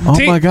black. Oh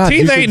my god!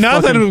 Teeth ain't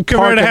nothing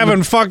compared to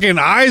having fucking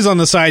eyes on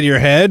the side of your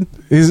head.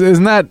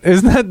 Isn't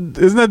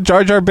that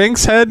Jar Jar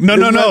Binks' head? No.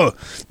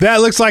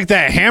 That looks like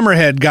that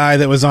Hammerhead guy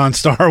that was on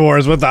Star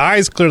Wars with the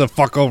eyes clear the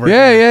fuck over.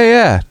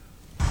 Yeah.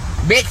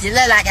 Bitch, you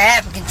look like an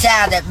African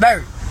child at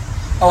birth.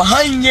 Oh,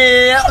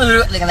 yeah.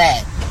 Look at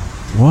that.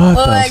 What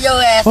Boy, the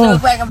your ass so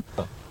fucking...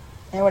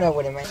 Hey, what up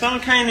with it, man?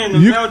 Something came in the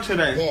mail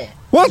today. Yeah.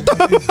 What the?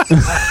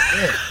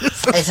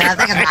 Hey, son, I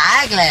think it's my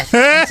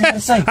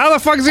eyeglasses. How the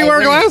fuck does he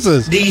wear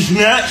glasses? These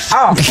nuts.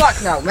 Oh, fuck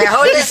no, man.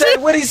 Hold this.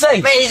 What'd he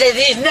say? Man, he said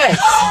these nuts.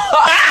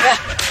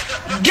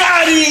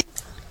 Got it.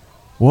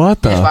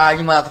 What That's the? why all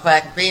you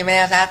motherfucking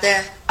females out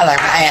there, I like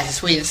my ass is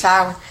sweet and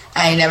sour.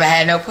 I ain't never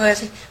had no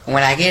pussy. But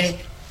when I get it,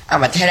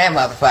 I'm gonna tear that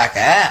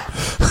motherfucker up.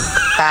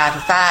 5 for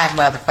 5,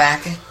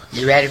 motherfucker.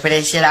 You ready for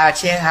this shit out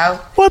here, ho?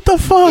 What the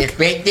fuck? It's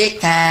big dick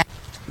time.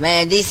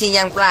 Man, DC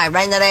Young Fly,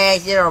 bring that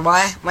ass here,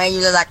 boy. Man,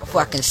 you look like a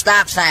fucking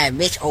stop sign,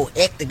 bitch. Oh,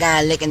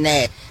 octagon looking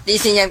ass.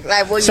 DC Young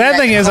Fly, boy, you Sad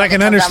like thing is, I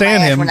can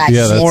understand him.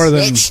 Yeah, that's more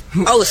than. Bitch.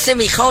 Oh,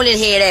 semicolon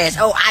head ass.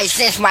 Oh, I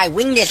sense my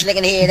wingness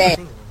looking head ass.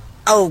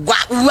 Oh,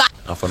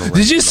 guap.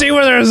 Did you see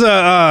where there's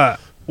a?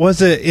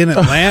 Was it in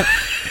Atlanta?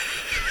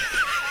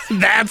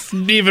 That's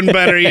even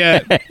better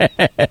yet.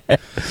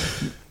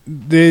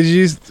 Did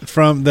you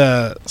from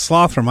the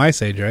Sloth from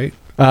Ice Age, right?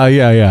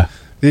 Yeah.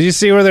 Did you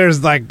see where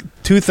there's like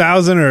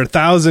 2,000 or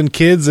 1,000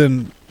 kids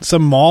in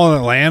some mall in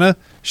Atlanta?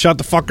 Shut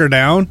the fucker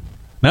down.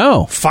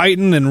 No.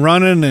 Fighting and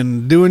running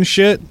and doing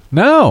shit.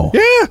 No.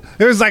 Yeah.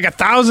 There's like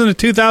 1,000 to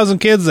 2,000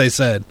 kids, they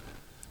said.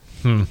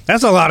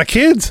 That's a lot of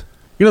kids.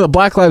 You know, the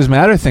Black Lives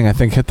Matter thing, I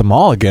think, hit the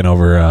mall again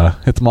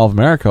hit the Mall of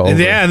America over.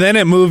 Yeah, and then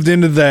it moved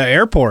into the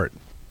airport.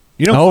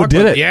 You don't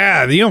did it?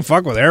 Yeah, you don't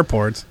fuck with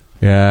airports.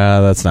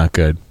 Yeah, that's not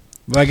good.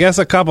 I guess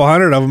a couple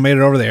hundred of them made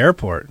it over the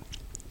airport.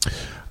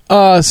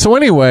 So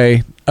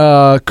anyway,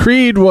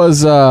 Creed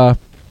was...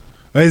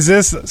 Is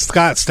this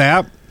Scott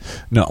Stapp?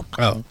 No.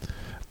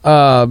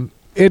 Oh.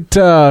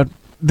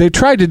 They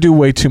tried to do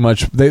way too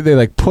much. They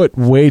like put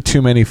way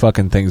too many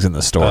fucking things in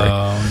the story.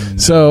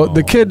 So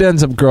the kid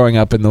ends up growing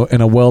up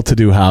in a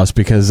well-to-do house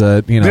because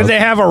Did they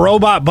have a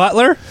robot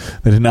butler?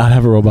 They did not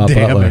have a robot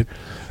Damn butler. it.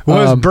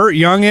 Was Burt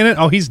Young in it?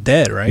 Oh, he's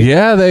dead, right?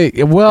 Yeah,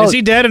 is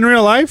he dead in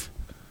real life?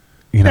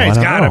 You know, Yeah, he's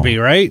I don't got to know. be,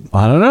 right?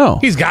 I don't know.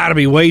 He's got to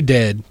be way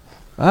dead.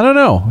 I don't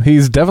know.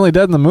 He's definitely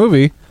dead in the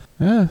movie.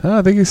 Yeah,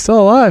 I think he's still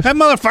alive. That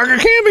motherfucker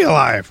can't be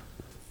alive.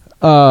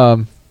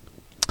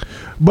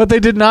 But they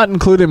did not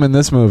include him in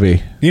this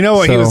movie. You know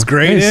what he So, was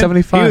great he's in?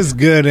 75. He was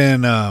good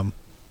in...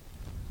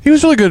 He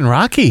was really good in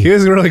Rocky. he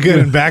was really good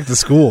in Back to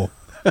School.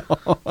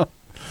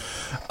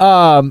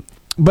 But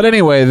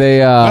anyway, they...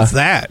 What's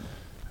that?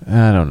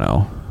 I don't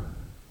know.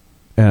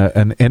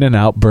 An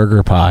In-N-Out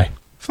burger pie.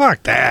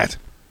 Fuck that.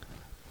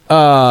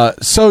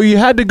 So you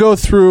had to go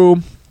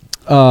through...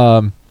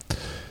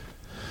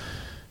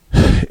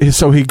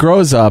 so he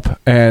grows up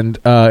and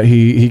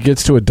he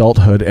gets to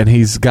adulthood and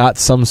he's got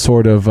some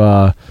sort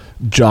of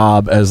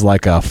job as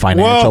like a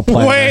financial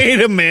planner.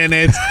 Wait a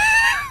minute.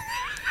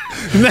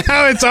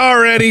 Now it's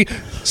already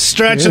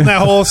stretching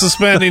that whole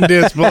suspending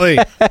disbelief.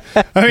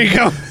 I mean,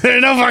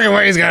 there's no fucking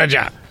way he's got a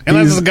job.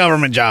 Unless it's a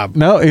government job.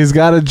 No, he's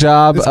got a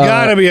job. It's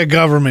got to be a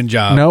government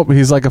job. Nope,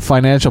 he's like a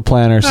financial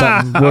planner.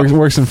 Something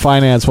works in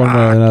finance one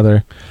way or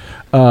another.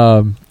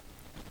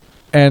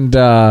 And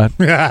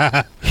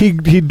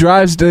he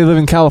drives. They live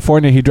in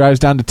California. He drives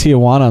down to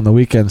Tijuana on the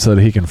weekend so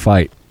that he can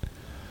fight.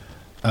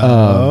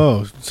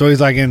 So he's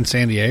like in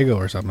San Diego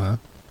or something, huh?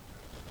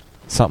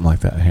 Something like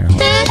that. Here.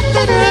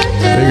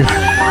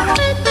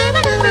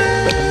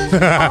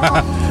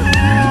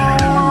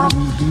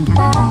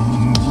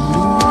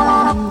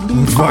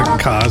 Fucking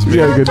Cosby. We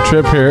got a good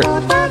trip here.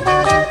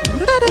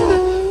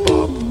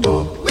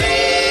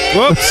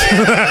 Whoops.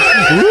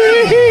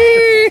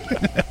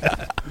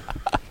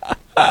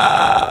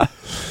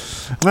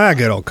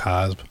 Good old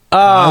Cosby.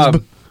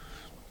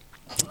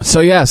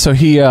 So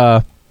he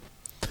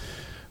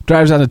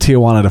drives down to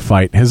Tijuana to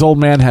fight. His old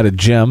man had a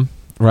gym,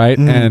 right?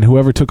 And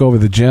whoever took over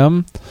the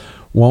gym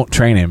won't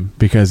train him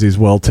because he's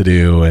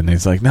well-to-do, and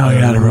he's like, no, you're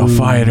not a real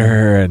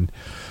fighter. And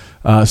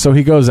so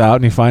he goes out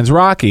and he finds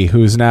Rocky,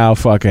 who's now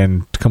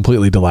fucking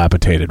completely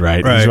dilapidated,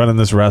 right? He's running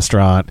this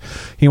restaurant.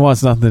 He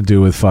wants nothing to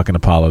do with fucking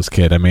Apollo's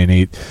kid. I mean,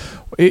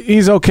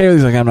 he's okay.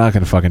 He's like, I'm not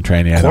going to fucking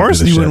train you. Of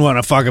course you wouldn't want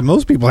to fucking...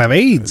 Most people have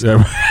AIDS.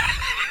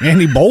 And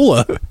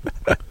Ebola.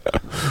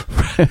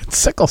 It's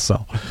sickle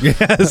cell.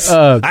 Yes.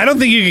 I don't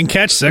think you can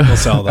catch sickle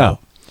cell,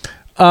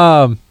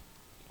 though.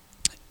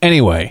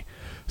 Anyway,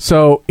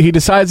 so he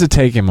decides to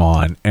take him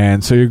on,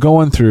 and so you're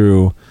going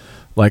through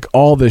like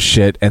all this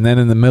shit, and then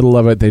in the middle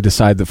of it, they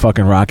decide that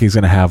fucking Rocky's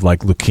going to have like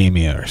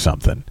leukemia or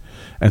something.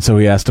 And so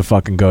he has to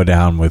fucking go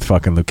down with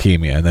fucking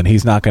leukemia, and then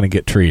he's not going to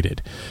get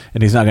treated.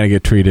 And he's not going to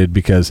get treated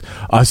because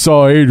I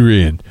saw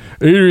Adrian.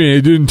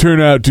 It didn't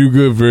turn out too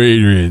good for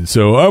Adrian,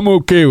 so I'm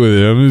okay with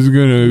it. I'm just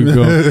going to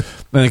go.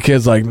 And the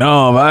kid's like,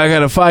 no, if I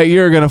got to fight,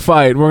 you're going to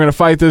fight. We're going to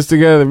fight this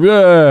together.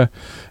 Yeah.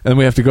 And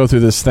we have to go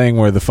through this thing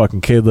where the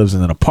fucking kid lives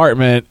in an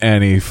apartment,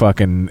 and he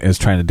fucking is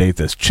trying to date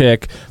this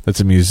chick that's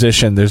a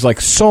musician. There's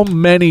like so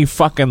many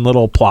fucking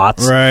little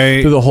plots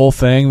through the whole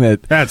thing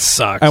that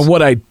sucks. And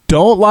what I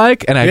don't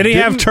like, and Did he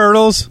have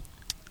turtles?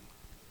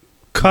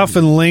 Cuff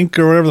and Link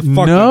or whatever the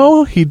fuck?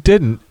 No, he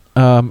didn't.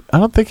 I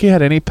don't think he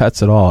had any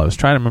pets at all. I was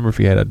trying to remember if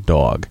he had a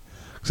dog.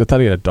 Because I thought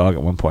he had a dog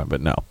at one point,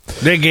 but no.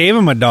 They gave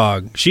him a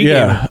dog.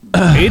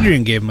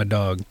 Adrian gave him a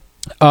dog.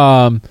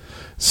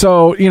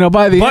 So,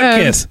 by the Butt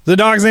end... Kiss. The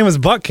dog's name was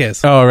Butt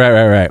Kiss. Oh,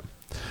 right.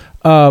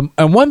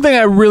 And one thing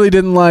I really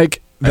didn't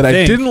like, that I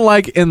didn't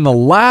like in the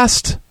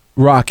last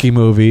Rocky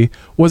movie,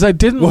 was I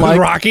didn't like...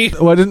 Rocky?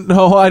 I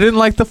didn't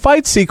like the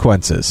fight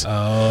sequences.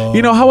 Oh.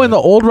 You know how in the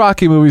old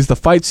Rocky movies, the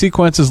fight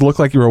sequences look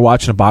like you were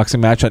watching a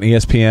boxing match on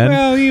ESPN?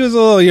 Well, he was a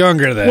little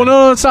younger then. Well,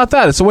 no, it's not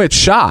that. It's the way it's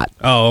shot.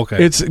 Oh,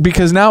 okay. It's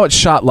because now it's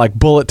shot like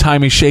bullet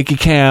timey, shaky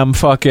cam,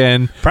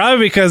 fucking...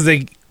 Probably because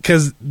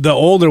the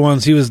older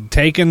ones, he was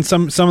taking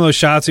some of those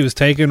shots he was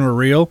taking were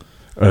real.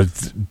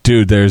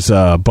 Dude, there's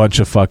a bunch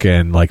of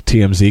fucking like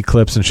TMZ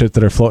clips and shit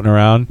that are floating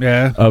around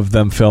of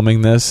them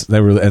filming this.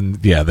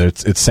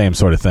 It's same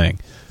sort of thing.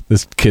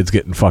 This kid's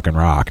getting fucking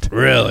rocked.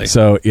 Really?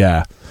 So,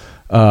 yeah.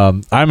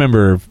 I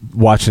remember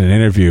watching an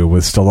interview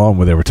with Stallone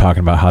where they were talking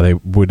about how they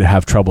would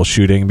have trouble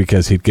shooting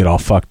because he'd get all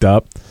fucked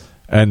up.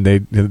 and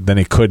then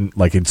he couldn't,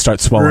 like, he'd start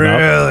swelling up,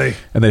 Really?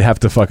 and they'd have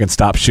to fucking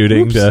stop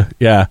shooting.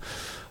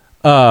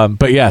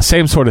 But yeah,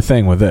 same sort of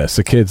thing with this.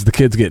 The kids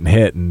getting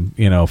hit, and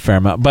fair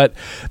amount. But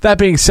that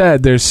being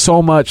said, there's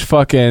so much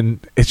fucking.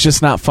 It's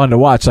just not fun to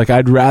watch. Like,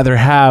 I'd rather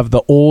have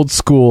the old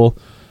school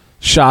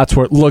shots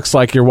where it looks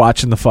like you're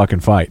watching the fucking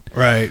fight.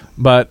 Right.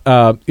 But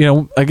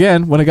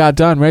again, when it got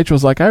done, Rachel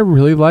was like, "I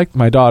really liked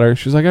my daughter."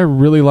 She's like, "I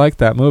really liked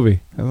that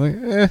movie." I was like,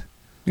 "Eh."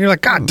 You're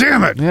like, God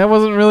damn it. Yeah, I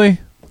wasn't really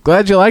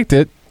glad you liked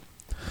it.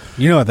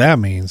 You know what that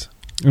means?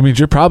 It means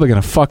you're probably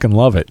gonna fucking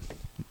love it.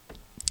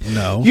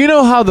 No. You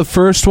know how the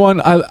first one,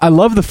 I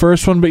love the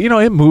first one, but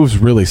it moves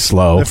really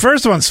slow. The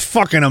first one's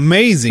fucking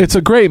amazing. It's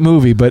a great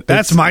movie, but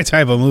That's my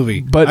type of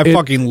movie. but I it-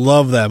 fucking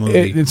love that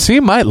movie. See,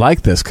 you might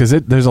like this because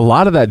there's a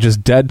lot of that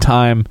just dead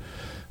time.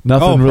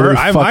 Nothing really.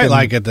 I might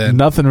like it then.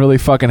 Nothing really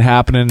fucking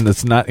happening.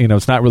 It's not.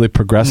 It's not really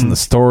progressing the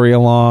story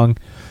along.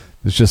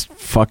 It's just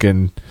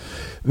fucking.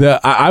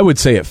 I would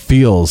say it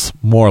feels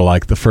more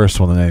like the first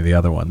one than any of the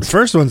other The ones.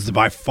 first one's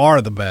by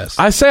far the best.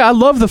 I say I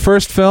love the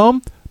first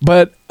film,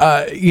 but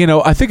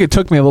I think it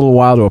took me a little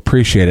while to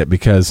appreciate it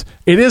because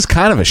it is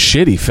kind of a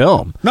shitty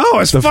film. No,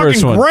 it's The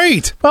first fucking one.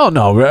 great. Oh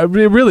no,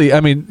 really. I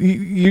mean,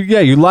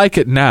 you like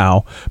it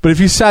now, but if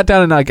you sat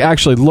down and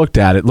actually look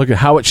at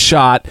how it's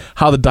shot,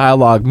 how the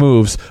dialogue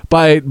moves,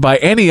 by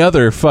any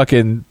other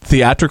fucking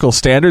theatrical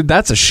standard,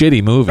 that's a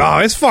shitty movie. Oh,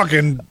 it's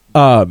fucking.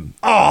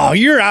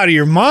 You're out of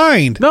your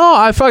mind.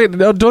 No,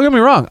 don't get me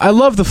wrong. I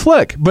love the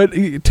flick, but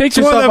take It's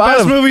one yourself of the out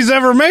best of movies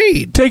ever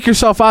made. take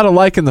yourself out of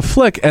liking the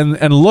flick and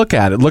look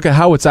at it. Look at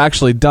how it's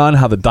actually done,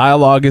 how the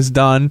dialogue is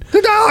done.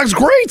 The dialogue's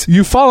great.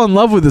 You fall in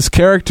love with this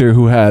character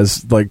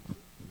who's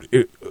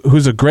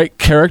a great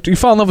character. You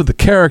fall in love with the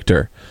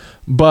character,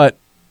 but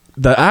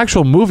the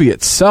actual movie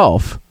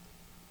itself,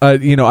 I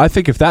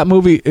think if that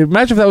movie,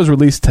 imagine if that was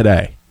released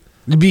today,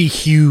 It'd be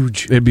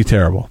huge. it'd be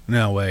terrible.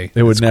 No way.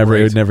 It would It's never,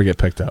 great. it would never get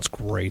picked up. It's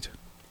great.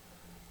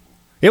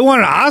 It won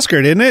an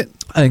Oscar, didn't it?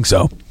 I think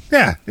so.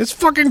 Yeah, it's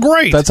fucking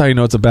great. That's how you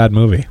know it's a bad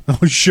movie.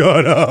 Oh,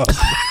 shut up.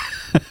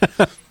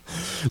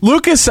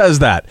 Lucas says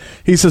that.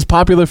 He says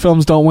popular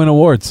films don't win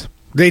awards.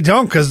 They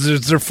don't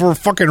because they're for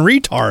fucking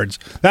retards.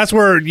 That's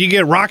where you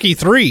get Rocky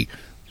 3.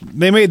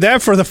 They made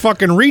that for the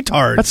fucking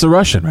retards. That's the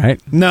Russian,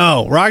 right?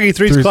 No, Rocky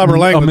 3's Clubber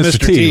Lang with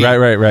Mr. T.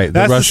 Right. The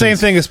That's the same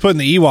Russians. thing as putting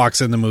the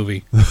Ewoks in the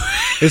movie.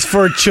 It's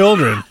for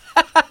children.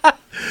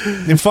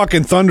 And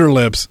fucking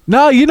Thunderlips.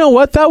 No, you know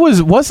what? That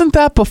was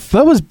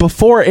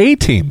before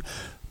A-Team.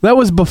 That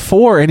was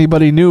before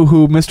anybody knew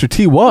who Mr.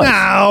 T was.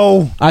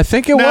 No. I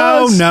think it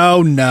was.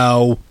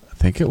 No. I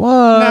think it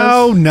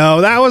was.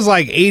 No. That was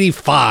like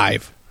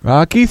 85.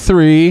 Rocky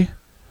 3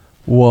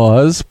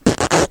 was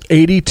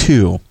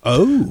 82.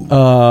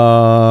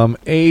 Oh.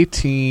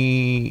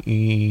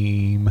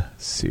 A-Team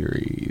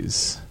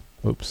series.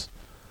 Oops.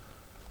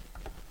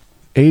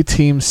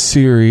 A-Team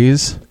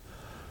series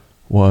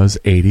was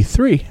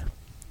 83.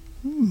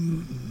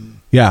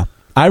 Yeah.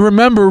 I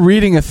remember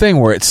reading a thing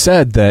where it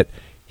said that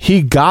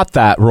he got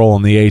that role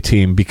in the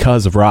A-Team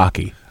because of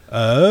Rocky.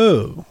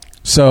 Oh.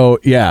 So,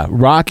 yeah,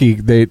 Rocky,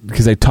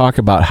 because they talk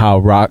about how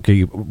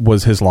Rocky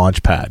was his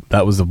launch pad.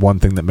 That was the one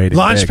thing that made it big.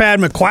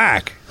 Launchpad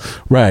McQuack.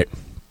 Right.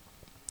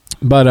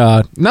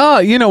 But no,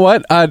 you know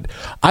what?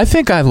 I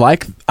think I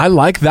like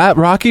that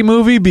Rocky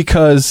movie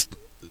because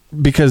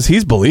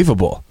he's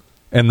believable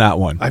in that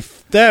one.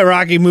 That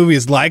Rocky movie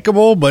is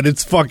likable, but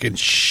it's fucking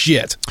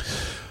shit.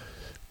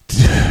 Do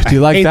you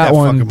like hate that that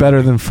one fucking better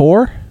movie. than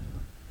 4?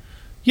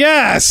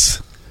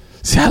 Yes.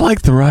 See, I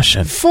like the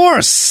Russian.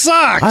 4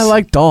 sucks. I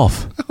like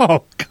Dolph.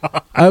 Oh,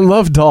 God. I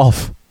love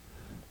Dolph.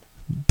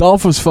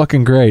 Dolph was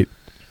fucking great.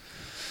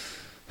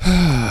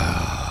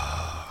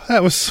 That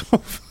was so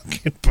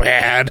fucking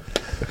bad.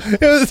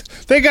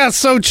 They got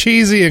so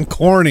cheesy and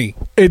corny.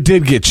 It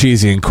did get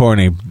cheesy and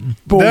corny.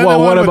 But Then the what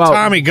one with about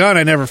Tommy Gunn?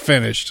 I never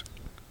finished.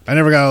 I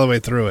never got all the way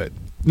through it.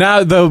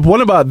 now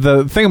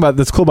the thing about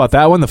that's cool about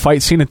that one, the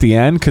fight scene at the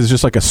end, because it's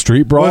just like a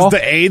street brawl. Was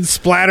the AIDS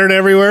splattered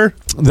everywhere?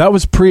 That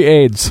was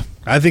pre-AIDS.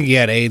 I think he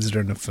had AIDS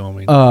during the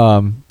filming.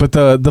 But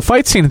the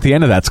fight scene at the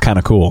end of that's kind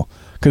of cool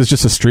because it's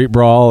just a street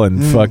brawl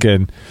and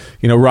fucking,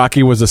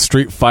 Rocky was a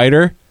street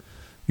fighter.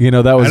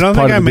 That was I don't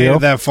part think I of the made deal. it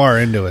that far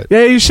into it.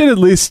 Yeah, you should at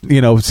least see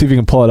if you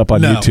can pull it up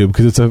on No. YouTube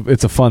because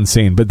it's a fun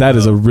scene. But that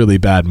is a really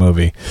bad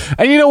movie.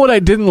 And you know what I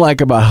didn't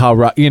like about how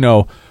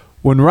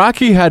when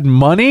Rocky had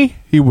money,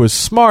 he was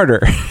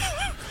smarter.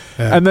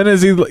 Yeah. And then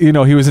as he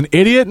was an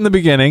idiot in the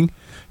beginning,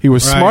 he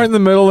was Right. smart in the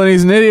middle, and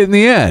he's an idiot in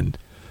the end.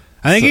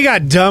 I think he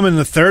got dumb in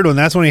the third one.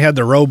 That's when he had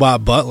the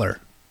robot butler.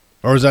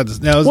 Or was that the,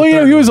 that was Well, the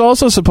third he was one.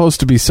 also supposed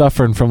to be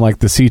suffering from like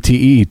the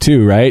CTE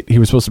too, right? He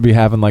was supposed to be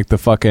having like the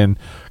fucking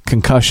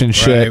concussion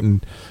shit, Right.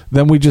 and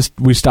then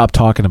we stopped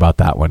talking about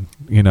that one.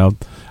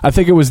 I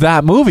think it was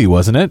that movie,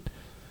 wasn't it?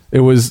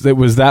 It was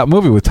that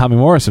movie with Tommy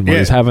Morrison where Yeah.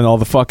 he's having all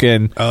the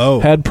fucking Oh.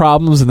 head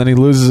problems, and then he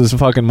loses his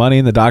fucking money,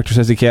 and the doctor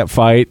says he can't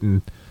fight,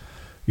 and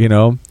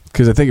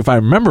because I think if I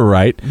remember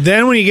right,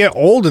 Then when you get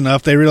old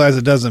enough, they realize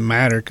it doesn't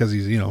matter because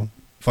he's,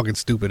 fucking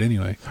stupid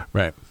anyway.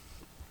 right.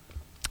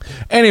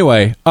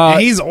 Anyway,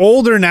 And he's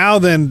older now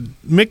than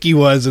Mickey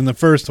was in the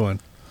first one.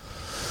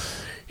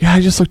 yeah,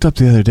 I just looked up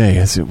the other day.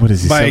 What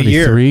is he, By a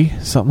year. 73?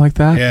 Something like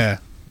that? Yeah.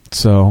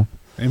 So,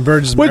 And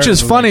Burgess which is Meredith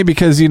was funny like-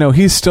 because,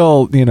 he's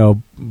still,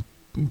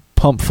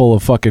 pumped full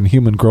of fucking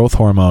human growth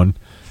hormone.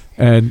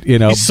 And,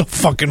 He's so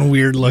fucking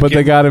weird looking. but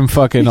they got him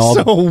fucking He's all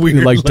so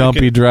weird like looking.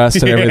 dumpy dressed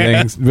and Yeah.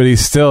 everything. But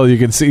you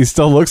can see he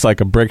still looks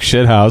like a brick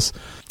shit house.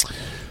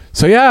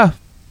 So yeah,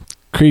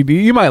 Creed,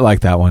 you might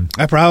like that one.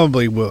 I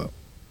probably will.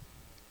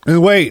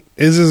 And wait,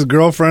 is his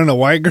girlfriend a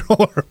white girl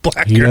or a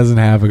black He girl? doesn't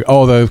have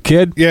the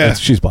kid. Yeah.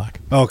 She's black.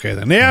 Okay,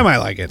 then. Yeah, I might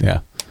like it. Yeah,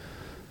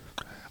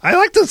 I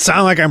like to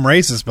sound like I'm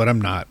racist, but I'm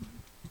not.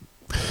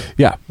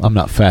 yeah. I'm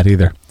not fat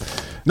either.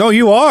 No,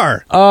 you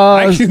are.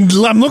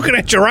 I'm looking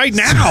at you right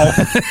now.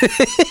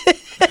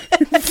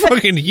 You're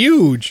fucking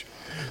huge.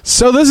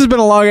 So this has been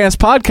a long ass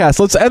podcast.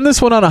 Let's end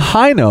this one on a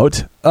high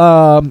note.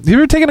 Have you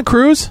ever taken a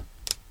cruise?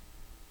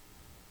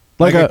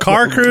 Like a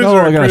car cruise no,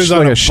 or a like cruise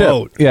on a ship?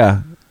 boat?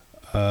 Yeah,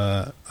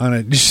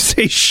 Did you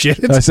say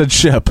shit? I said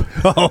ship.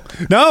 Oh,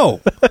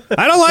 no.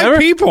 I don't like Never?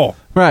 people.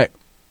 Right.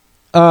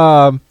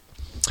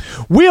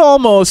 We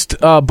almost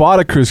bought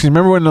a cruise. 'Cause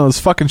remember when those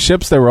fucking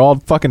ships, they were all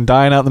fucking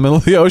dying out in the middle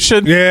of the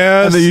ocean?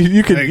 Yes. And then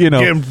you could, Get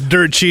them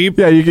dirt cheap.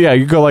 Yeah,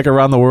 you go like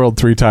around the world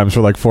 3 times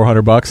for like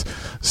 $400.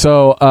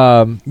 So,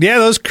 Yeah,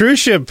 those cruise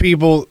ship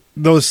people,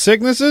 those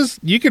sicknesses,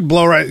 you could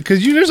blow right.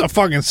 Because there's a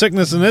fucking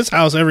sickness in this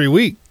house every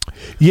week.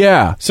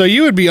 yeah. So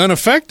you would be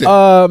unaffected.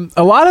 A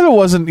lot of it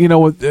wasn't,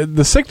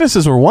 the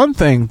sicknesses were one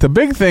thing. The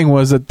big thing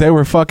was that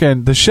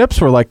the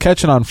ships were like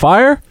catching on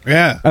fire.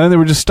 yeah. And then they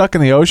were just stuck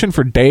in the ocean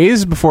for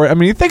days before. I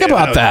mean, you think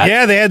about that.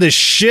 Yeah, they had this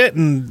shit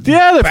and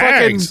Yeah, the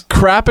bags.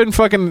 fucking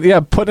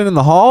crapping putting it in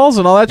the halls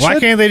and all that Why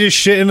shit. can't they just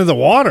shit into the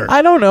water?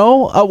 I don't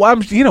know.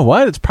 You know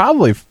what? It's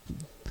probably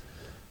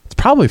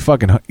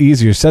fucking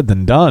easier said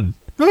than done.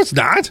 No, it's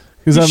not.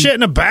 'Cause You I'm- shit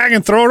in a bag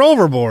and throw it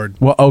overboard.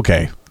 Well,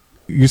 okay.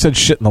 You said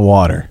shit in the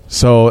water.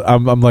 So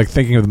I'm like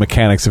thinking of the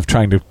mechanics of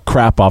trying to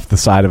crap off the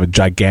side of a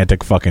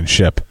gigantic fucking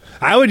ship.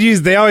 I would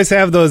use. They always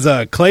have those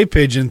clay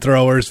pigeon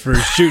throwers for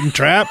shooting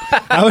trap.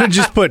 I would have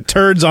just put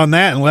turds on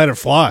that and let it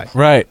fly.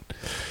 Right.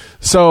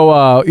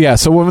 So,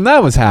 so when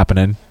that was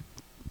happening,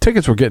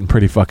 tickets were getting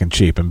pretty fucking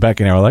cheap. And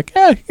Becky and I were like,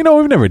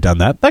 we've never done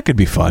that. That could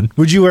be fun.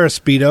 Would you wear a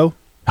Speedo?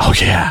 Oh,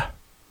 yeah.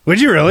 Would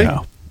you really?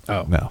 No.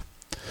 Oh,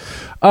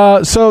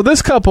 No. So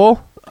this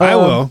couple... I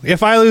will.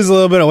 If I lose a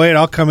little bit of weight,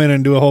 I'll come in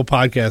and do a whole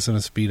podcast in a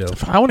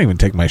Speedo. I won't even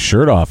take my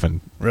shirt off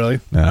and... Really?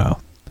 No.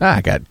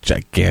 I got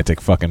gigantic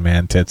fucking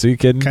man tits. Are you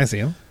kidding? Can I see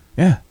him?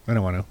 Yeah. I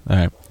don't want to. All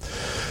right.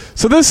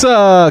 So this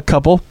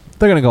couple,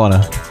 they're going to go on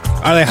a...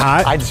 Are they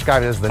hot? I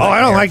describe it as the I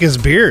don't like his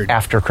beard.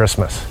 after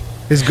Christmas.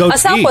 His goatee. A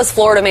Southwest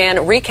Florida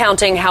man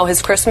recounting how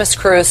his Christmas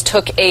cruise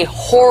took a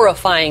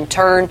horrifying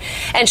turn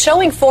and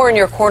showing 4 in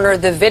your corner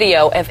the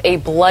video of a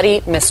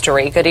bloody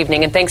mystery. Good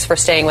evening, and thanks for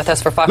staying with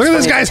us for Fox Look at 4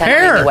 this News guy's 10.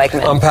 hair. I'm Amy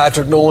Wegman. I'm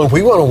Patrick Nolan.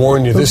 We want to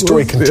warn you, this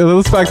story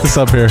Let's back this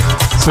up here.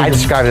 I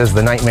describe it as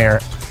the nightmare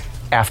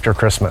after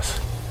Christmas.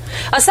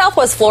 A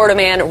Southwest Florida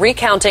man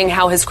recounting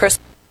how his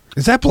Christmas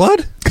Is that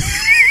blood?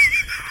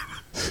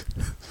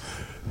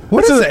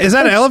 What is that? Is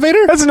that an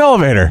elevator? That's an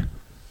elevator.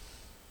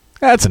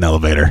 That's an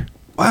elevator.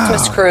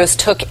 cruise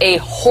took a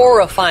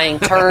horrifying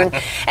turn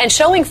and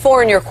showing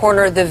 4 in your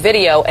corner the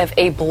video of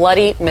a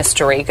bloody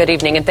mystery. Good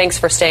evening, and thanks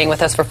for staying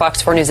with us for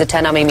Fox 4 News at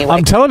 10. I'm Amy Wake.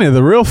 I'm telling you,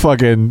 the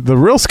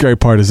real scary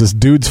part is this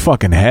dude's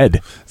fucking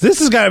head. This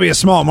has got to be a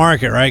small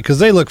market, right? Because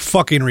they look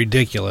fucking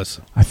ridiculous.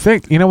 I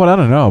think, you know what, I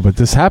don't know, but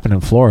this happened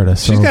in Florida.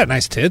 So She's got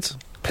nice tits.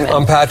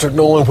 I'm Patrick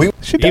Nolan.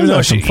 She does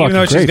have some fucking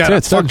she's great got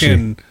tits, a doesn't she?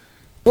 fucking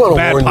We want to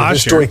bad warn you, this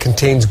posture. story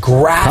contains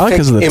Probably graphic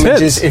 'cause of the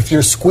images. tits. If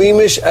you're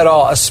squeamish at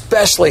all,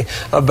 especially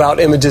about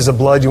images of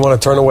blood, you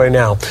want to turn away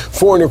now.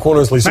 4 in your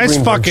corners, Lisa Nice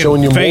Greenberg fucking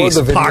showing you more of face,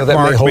 the video that may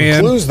pockmark, hold man.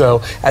 clues,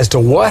 though, as to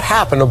what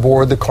happened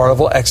aboard the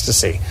Carnival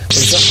Ecstasy.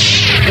 Lisa?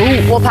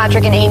 Well,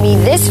 Patrick and Amy,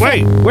 this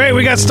Wait,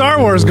 we got Star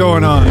Wars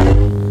going on.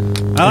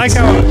 I like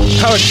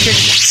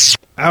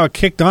how it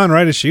kicked on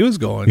right as she was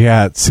going.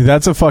 Yeah, see,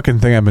 that's a fucking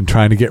thing I've been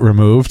trying to get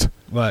removed.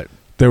 What?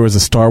 There was a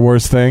Star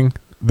Wars thing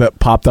that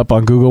popped up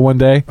on Google one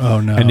day.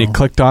 Oh, no. And you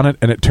clicked on it,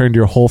 and it turned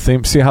your whole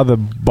theme. See how the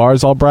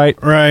bar's all bright?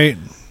 Right.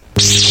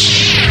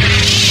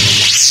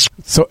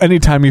 So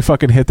anytime you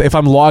fucking hit if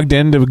I'm logged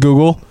into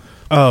Google,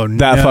 Oh,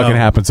 that no. fucking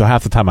happens. So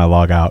half the time I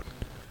log out.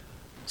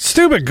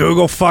 Stupid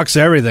Google fucks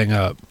everything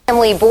up.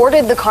 family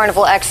boarded the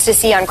Carnival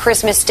Ecstasy on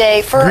Christmas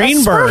Day for a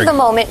Greenberg.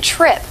 spur-of-the-moment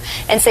trip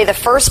and say the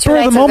first 2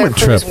 nights of their Spur-of-the-moment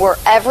cruise trip. were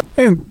ever...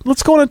 Hey,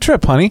 let's go on a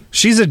trip, honey.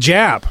 She's a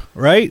Jap,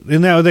 right?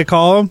 Isn't that what they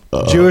call them?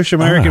 Jewish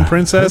American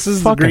princesses,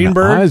 the Fucking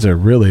Greenberg. eyes are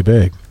really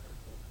big.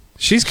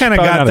 She's kind of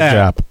Probably got not that.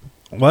 a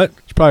Jap. What?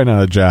 She's probably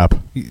not a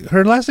Jap.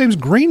 Her last name's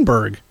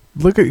Greenberg.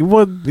 Look at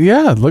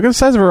look at the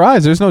size of her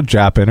eyes. There's no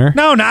Jap in her.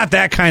 No, not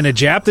that kind of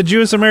Jap. The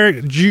Jewish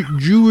American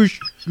Jewish.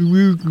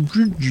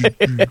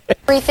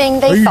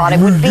 everything they thought it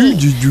would be.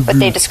 But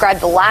they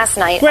described the last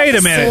night Wait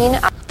as a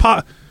minute.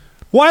 scene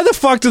Why the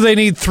fuck do they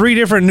need 3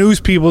 different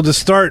news people to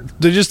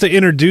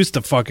introduce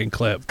the fucking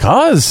clip?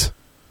 Cause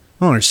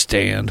I don't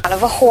understand. out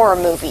of a horror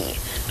movie.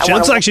 She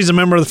looks like she's a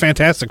member of the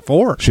Fantastic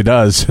Four. She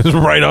does.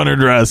 Right on her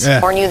dress.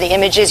 Yeah. warn you, the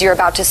images you're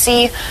about to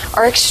see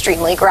are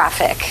extremely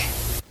graphic.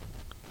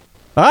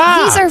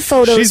 These are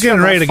photos she's getting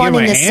from ready a to Fun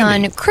give in him the a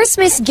handy. Sun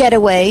Christmas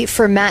getaway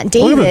for Matt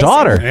Davis. Look at her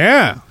daughter.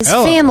 Yeah. His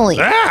Hello. family.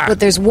 Ah. But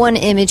there's one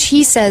image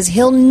he says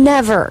he'll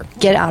never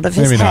get out of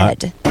his Maybe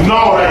not. head.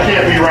 No, that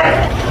can't be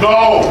right.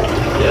 No.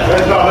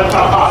 That's not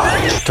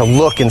possible. To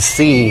look and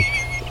see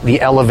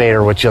the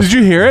elevator with just Did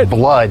you hear it?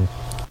 blood.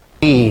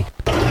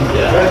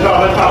 That's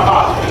not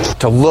possible.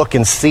 To look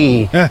and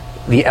see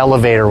the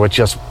elevator with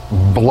just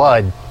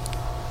blood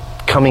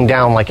coming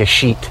down like a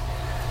sheet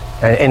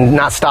and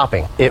not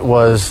stopping. It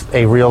was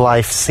a real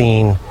life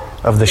scene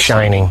of The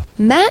Shining.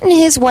 Matt and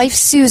his wife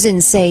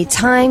Susan say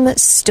time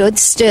stood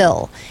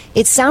still.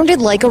 It sounded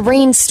like a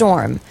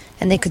rainstorm,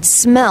 and they could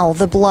smell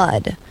the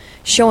blood.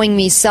 Showing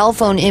me cell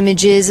phone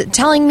images,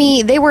 telling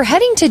me they were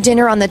heading to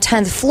dinner on the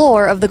 10th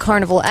floor of the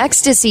Carnival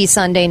Ecstasy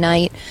Sunday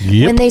night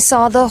when they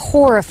saw the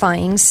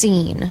horrifying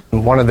scene.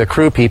 One of the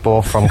crew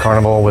people from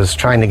Carnival was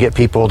trying to get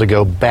people to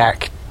go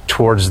back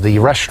towards the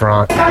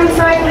restaurant.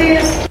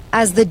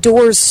 As the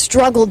doors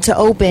struggled to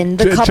open,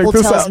 the Check couple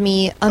this tells out.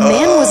 me a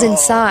man was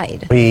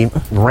inside. We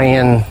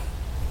ran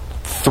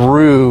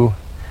through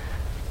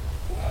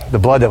the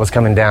blood that was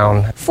coming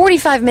down.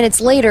 45 minutes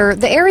later,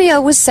 the area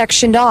was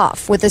sectioned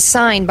off with a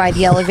sign by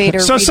the elevator.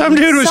 So some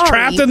reading, dude was "Sorry,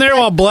 trapped in there but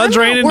while blood's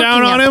I'm not raining down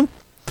working on at him?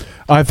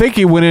 I think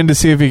he went in to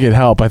see if he could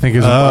help. I think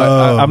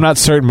I'm not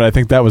certain, but I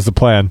think that was the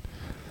plan.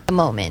 the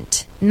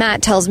moment.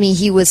 Matt tells me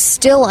he was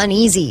still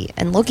uneasy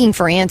and looking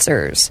for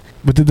answers.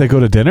 But did they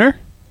go to dinner?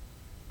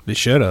 They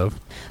should have.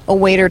 A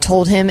waiter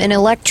told him an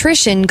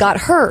electrician got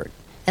hurt,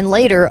 and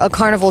later a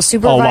Carnival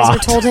supervisor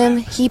told him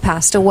he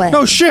passed away.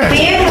 No shit.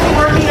 Man was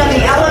working on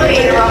the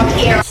elevator up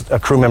here. A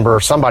crew member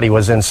or somebody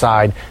was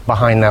inside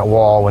behind that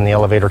wall when the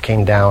elevator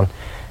came down,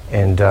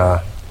 and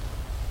I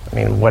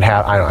mean, what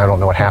happened? I don't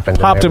know what happened.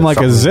 Popped him like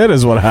a zit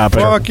is what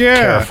happened. Fuck yeah.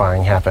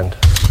 Terrifying happened.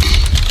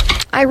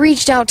 I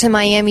reached out to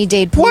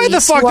Miami-Dade police. Why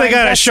the fuck who are they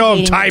gotta show him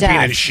investigating the typing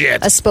death. and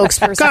shit? A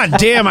spokesperson. God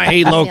damn, I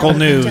hate local The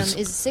news.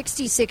 victim is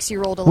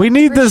 66-year-old. We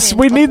need this.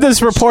 We need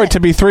this report to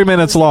be 3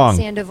 minutes long.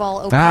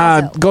 Sandoval,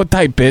 Ah, go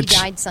type, He bitch.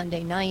 died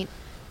Sunday night.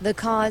 The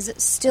cause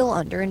still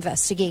under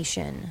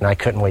investigation. And I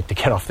couldn't wait to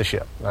get off the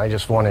ship. I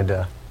just wanted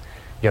to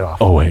get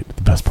off. Oh wait,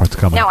 the best part's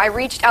coming. Now, I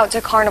reached out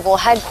to Carnival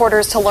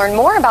headquarters to learn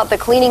more about the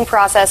cleaning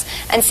process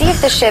and see if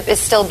the ship is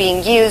still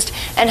being used,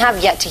 and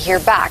have yet to hear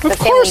back. The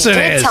family course it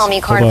did is. tell me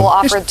Carnival Hold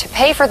on. offered to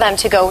pay for them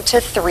to go to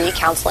 3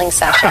 counseling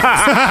sessions.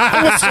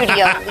 In the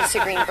studio, Lisa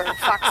Greenberg,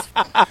 Fox.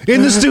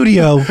 In the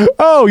studio.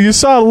 Oh, you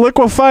saw a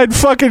liquefied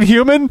fucking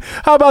human?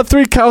 How about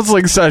 3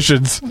 counseling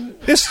sessions?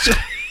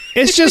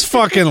 It's just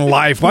fucking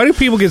life. Why do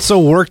people get so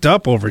worked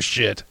up over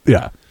shit?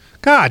 Yeah.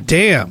 God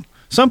damn.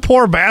 Some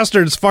poor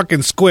bastard's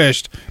fucking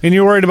squished, and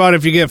you're worried about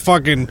if you get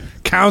fucking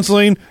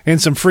counseling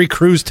and some free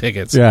cruise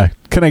tickets. Yeah.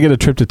 Can I get a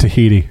trip to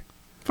Tahiti?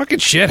 Fucking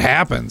shit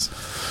happens.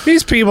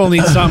 These people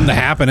need something to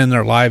happen in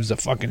their lives to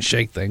fucking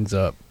shake things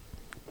up.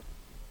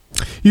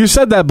 You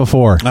said that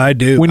before. I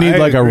do. We need I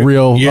like agree. a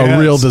real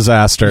Yes.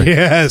 disaster.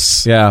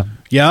 Yes. Yeah.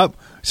 Yep.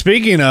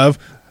 Speaking of,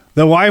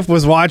 the wife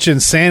was watching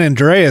San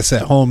Andreas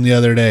at home the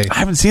other day. I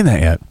haven't seen that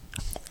yet.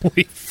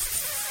 Holy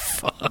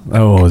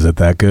Oh, is it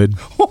that good?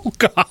 Oh,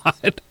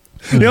 God.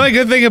 The only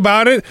good thing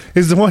about it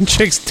is the one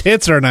chick's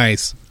tits are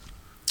nice.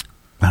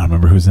 I don't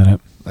remember who's in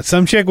it.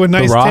 Some chick with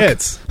nice Rock?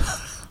 tits.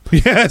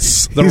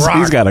 Yes, The He's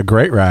Rock. got a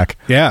great rack.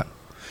 Yeah.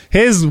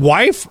 His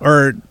wife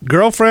or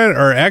girlfriend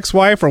or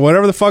ex-wife or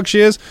whatever the fuck she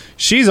is,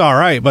 she's all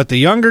right. But the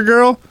younger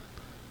girl,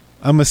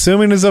 I'm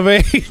assuming is of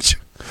age.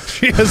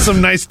 She has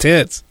some nice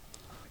tits.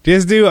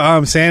 Just do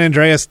San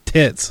Andreas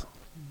tits.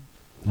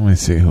 Let me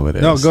see who it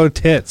is. No, go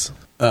tits.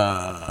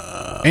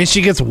 And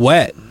she gets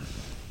wet.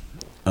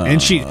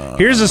 And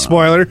here's a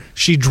spoiler,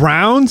 she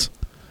drowns,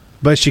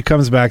 but she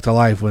comes back to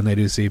life when they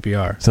do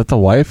CPR. Is that the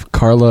wife?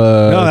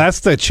 Carla? No, that's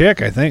the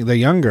chick, I think, the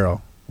young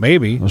girl.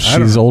 Maybe. Well, I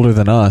don't she's know. older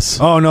than us.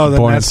 Oh, no, then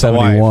Born in that's the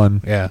wife.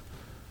 71. Yeah,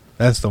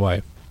 that's the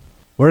wife.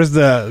 Where's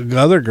the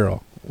other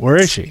girl? Where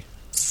is she?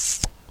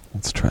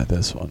 Let's try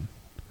this one.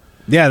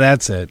 Yeah,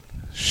 that's it.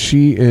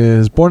 She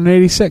is born in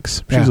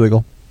 86. She's Yeah.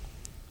 legal.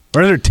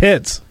 Where's her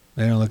tits?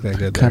 They don't look that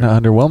good. Kind of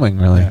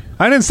underwhelming, really. Yeah.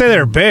 I didn't say they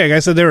were big. I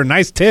said they were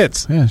nice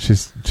tits. Yeah, she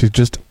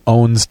just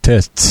owns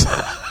tits.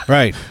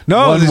 Right.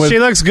 No, One with- she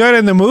looks good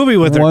in the movie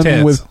with her One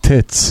tits. with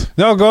tits.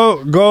 No,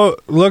 go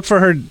look for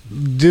her.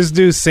 Just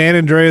do San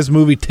Andreas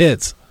movie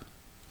tits.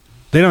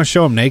 They don't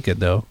show them naked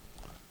though.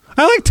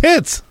 I like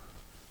tits.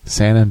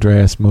 San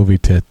Andreas movie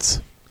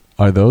tits.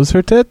 Are those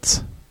her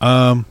tits?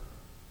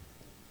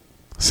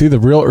 See the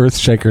real Earth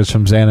Shakers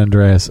from San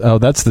Andreas. Oh,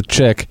 that's the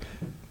chick.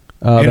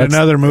 In That's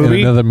another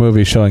movie? In another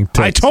movie showing tits.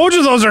 I told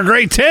you those are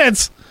great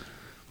tits.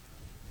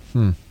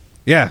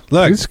 Yeah,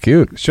 look. She's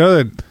cute.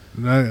 Show the.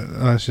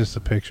 It's just the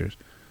pictures.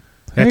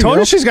 There I you told go.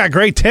 you she's got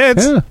great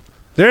tits. Yeah.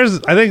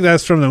 I think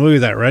that's from the movie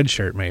That Red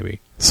Shirt, maybe.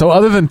 So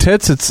other than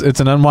tits, it's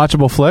an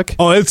unwatchable flick?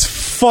 Oh, it's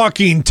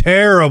fucking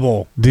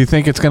terrible. Do you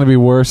think it's going to be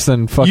worse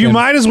than fucking... You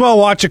might as well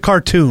watch a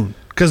cartoon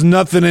because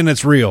nothing in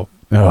it's real.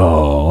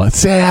 Oh,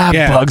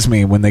 that bugs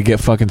me when they get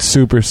fucking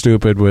super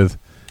stupid with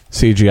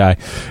CGI.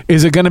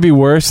 Is it going to be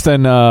worse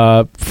than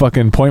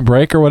fucking Point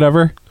Break or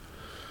whatever?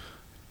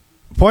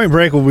 Point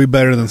Break will be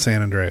better than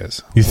San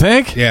Andreas. You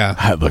think? Yeah.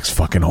 That looks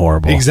fucking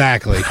horrible.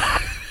 Exactly.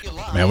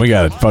 Man, we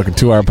got a fucking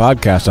 2-hour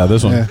podcast out of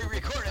this one. Yeah.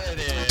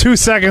 2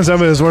 seconds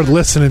of it is worth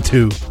listening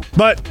to.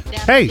 But,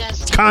 hey,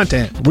 it's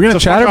content. We're going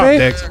to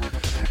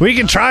Chatterbait? We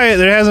can try it.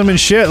 There hasn't been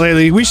shit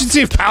lately. We should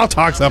see if Pal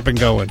Talk's up and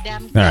going. All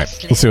right.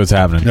 We'll see what's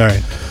happening. All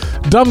right.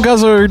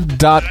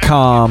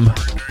 Dumbguzzler.com.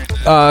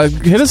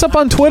 Hit us up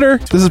on Twitter.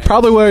 This is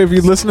probably where, if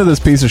you listen to this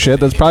piece of shit,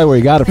 that's probably where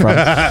you got it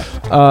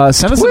from.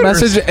 Send us a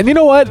message. And you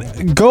know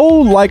what? Go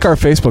like our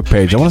Facebook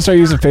page. I want to start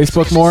using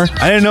Facebook more.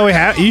 I didn't know we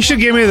had. You should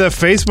give me the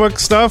Facebook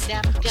stuff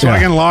so I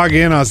can log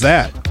in on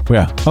that.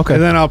 Yeah. Okay.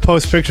 And then I'll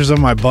post pictures of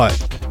my butt.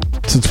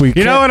 Since we,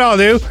 you know what I'll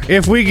do?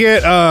 If we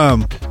get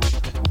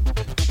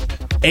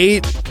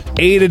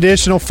 8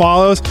 additional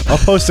follows, I'll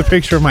post a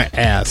picture of my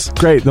ass.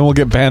 Great. Then we'll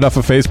get banned off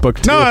of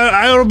Facebook too.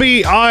 No, it'll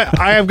be.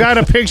 I have got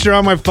a picture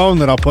on my phone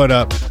that I'll put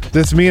up.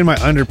 That's me in my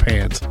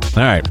underpants.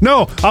 All right.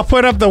 No, I'll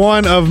put up the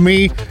one of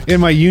me in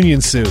my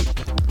union suit.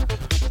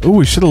 Ooh,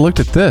 we should have looked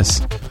at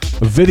this.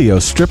 A video.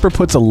 Stripper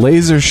puts a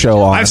laser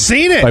show on. I've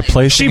seen it. By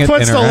placing she it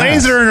puts in the her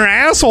laser in her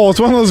asshole. It's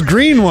one of those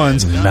green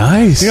ones.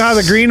 Nice. You know how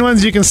the green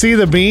ones you can see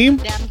the beam?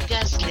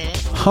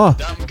 Huh.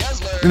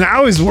 And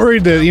I was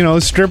worried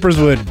that, strippers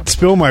would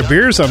spill my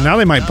beer or something. Now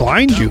they might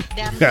blind you.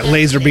 Got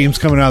laser beams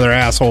coming out of their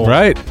asshole.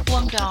 Right.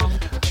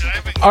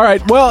 All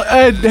right. Well,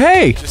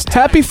 hey,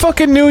 happy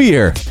fucking New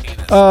Year.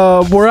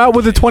 We're out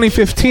with the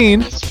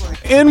 2015.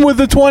 In with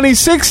the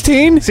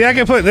 2016. See, I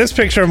can put this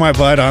picture of my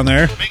butt on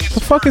there. What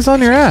the fuck is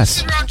on your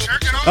ass?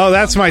 Oh,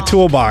 that's my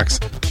toolbox.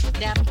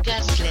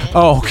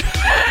 Oh.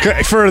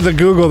 For the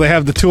Google, they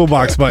have the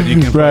toolbox button.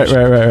 You can right.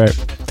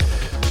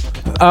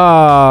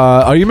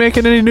 Are you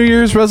making any New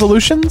Year's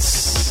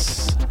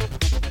resolutions?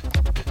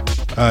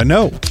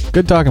 No.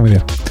 Good talking with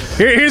you.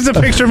 Here's a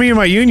picture of me in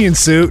my union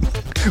suit.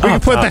 We can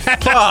put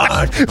that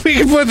up. We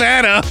can put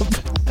that up.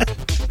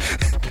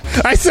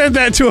 I sent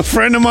that to a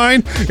friend of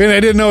mine, and I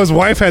didn't know his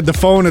wife had the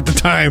phone at the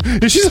time.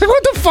 And she's like,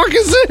 what the fuck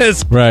is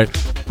this? Right.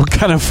 What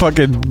kind of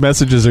fucking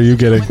messages are you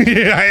getting?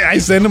 Yeah, I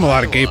send him a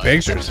lot of gay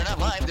pictures.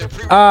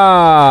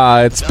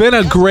 It's been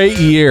a great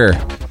year.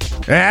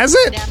 Has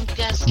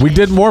it? We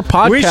did more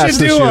podcasts We should this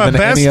do year a than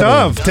best any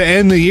other of to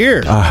end the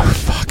year.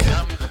 Fuck.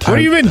 What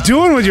have you been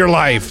doing with your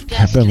life?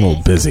 I've been a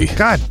little busy.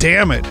 God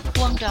damn it.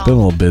 Been a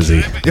little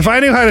busy. If I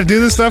knew how to do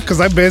this stuff, because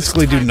I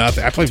basically do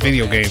nothing. I play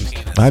video games.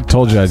 I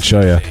told you I'd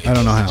show you. I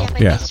don't know how.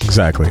 Yeah,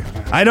 exactly.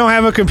 I don't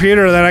have a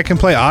computer that I can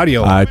play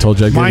audio. I told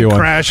you I'd give you one.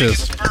 Mine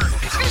crashes.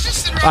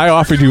 I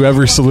offered you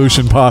every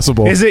solution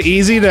possible. Is it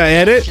easy to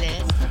edit?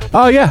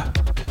 Oh, yeah.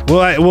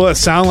 Will it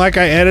sound like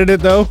I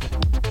edited, though?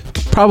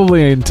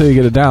 Probably until you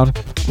get it down.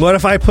 What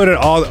if I put it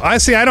all... I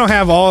don't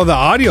have all the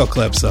audio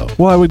clips, though.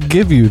 Well, I would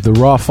give you the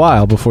raw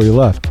file before you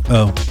left.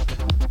 Oh.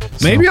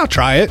 Maybe I'll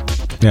try it.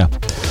 Yeah.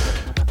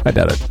 I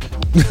doubt it.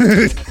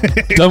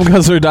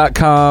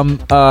 Dumbguzzler.com.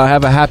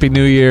 Have a happy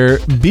new year.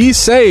 Be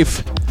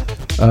safe.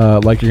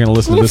 Like you're going to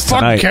listen to this tonight.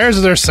 Who the fuck cares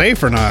if they're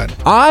safe or not?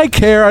 I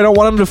care. I don't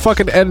want them to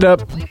fucking end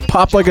up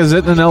pop like a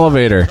zit in an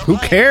elevator. Who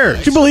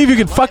cares? Do you believe you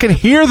could fucking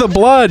hear the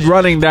blood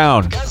running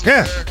down?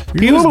 Yeah.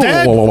 He was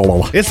dead.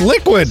 It's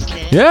liquid.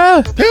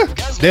 Yeah. Yeah.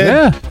 Dead.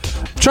 Yeah.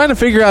 I'm trying to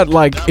figure out,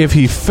 like, if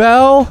he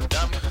fell.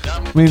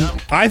 I mean,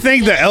 I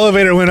think the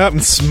elevator went up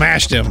and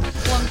smashed him.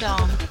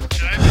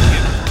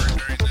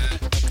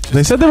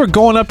 They said they were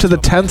going up to the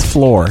 10th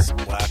floor.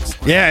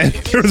 Yeah,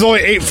 there was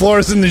only 8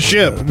 floors in the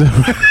ship.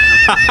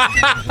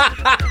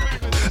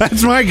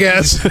 That's my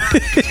guess.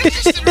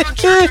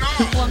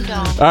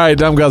 All right,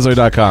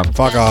 dumbguzzler.com.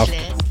 Fuck off.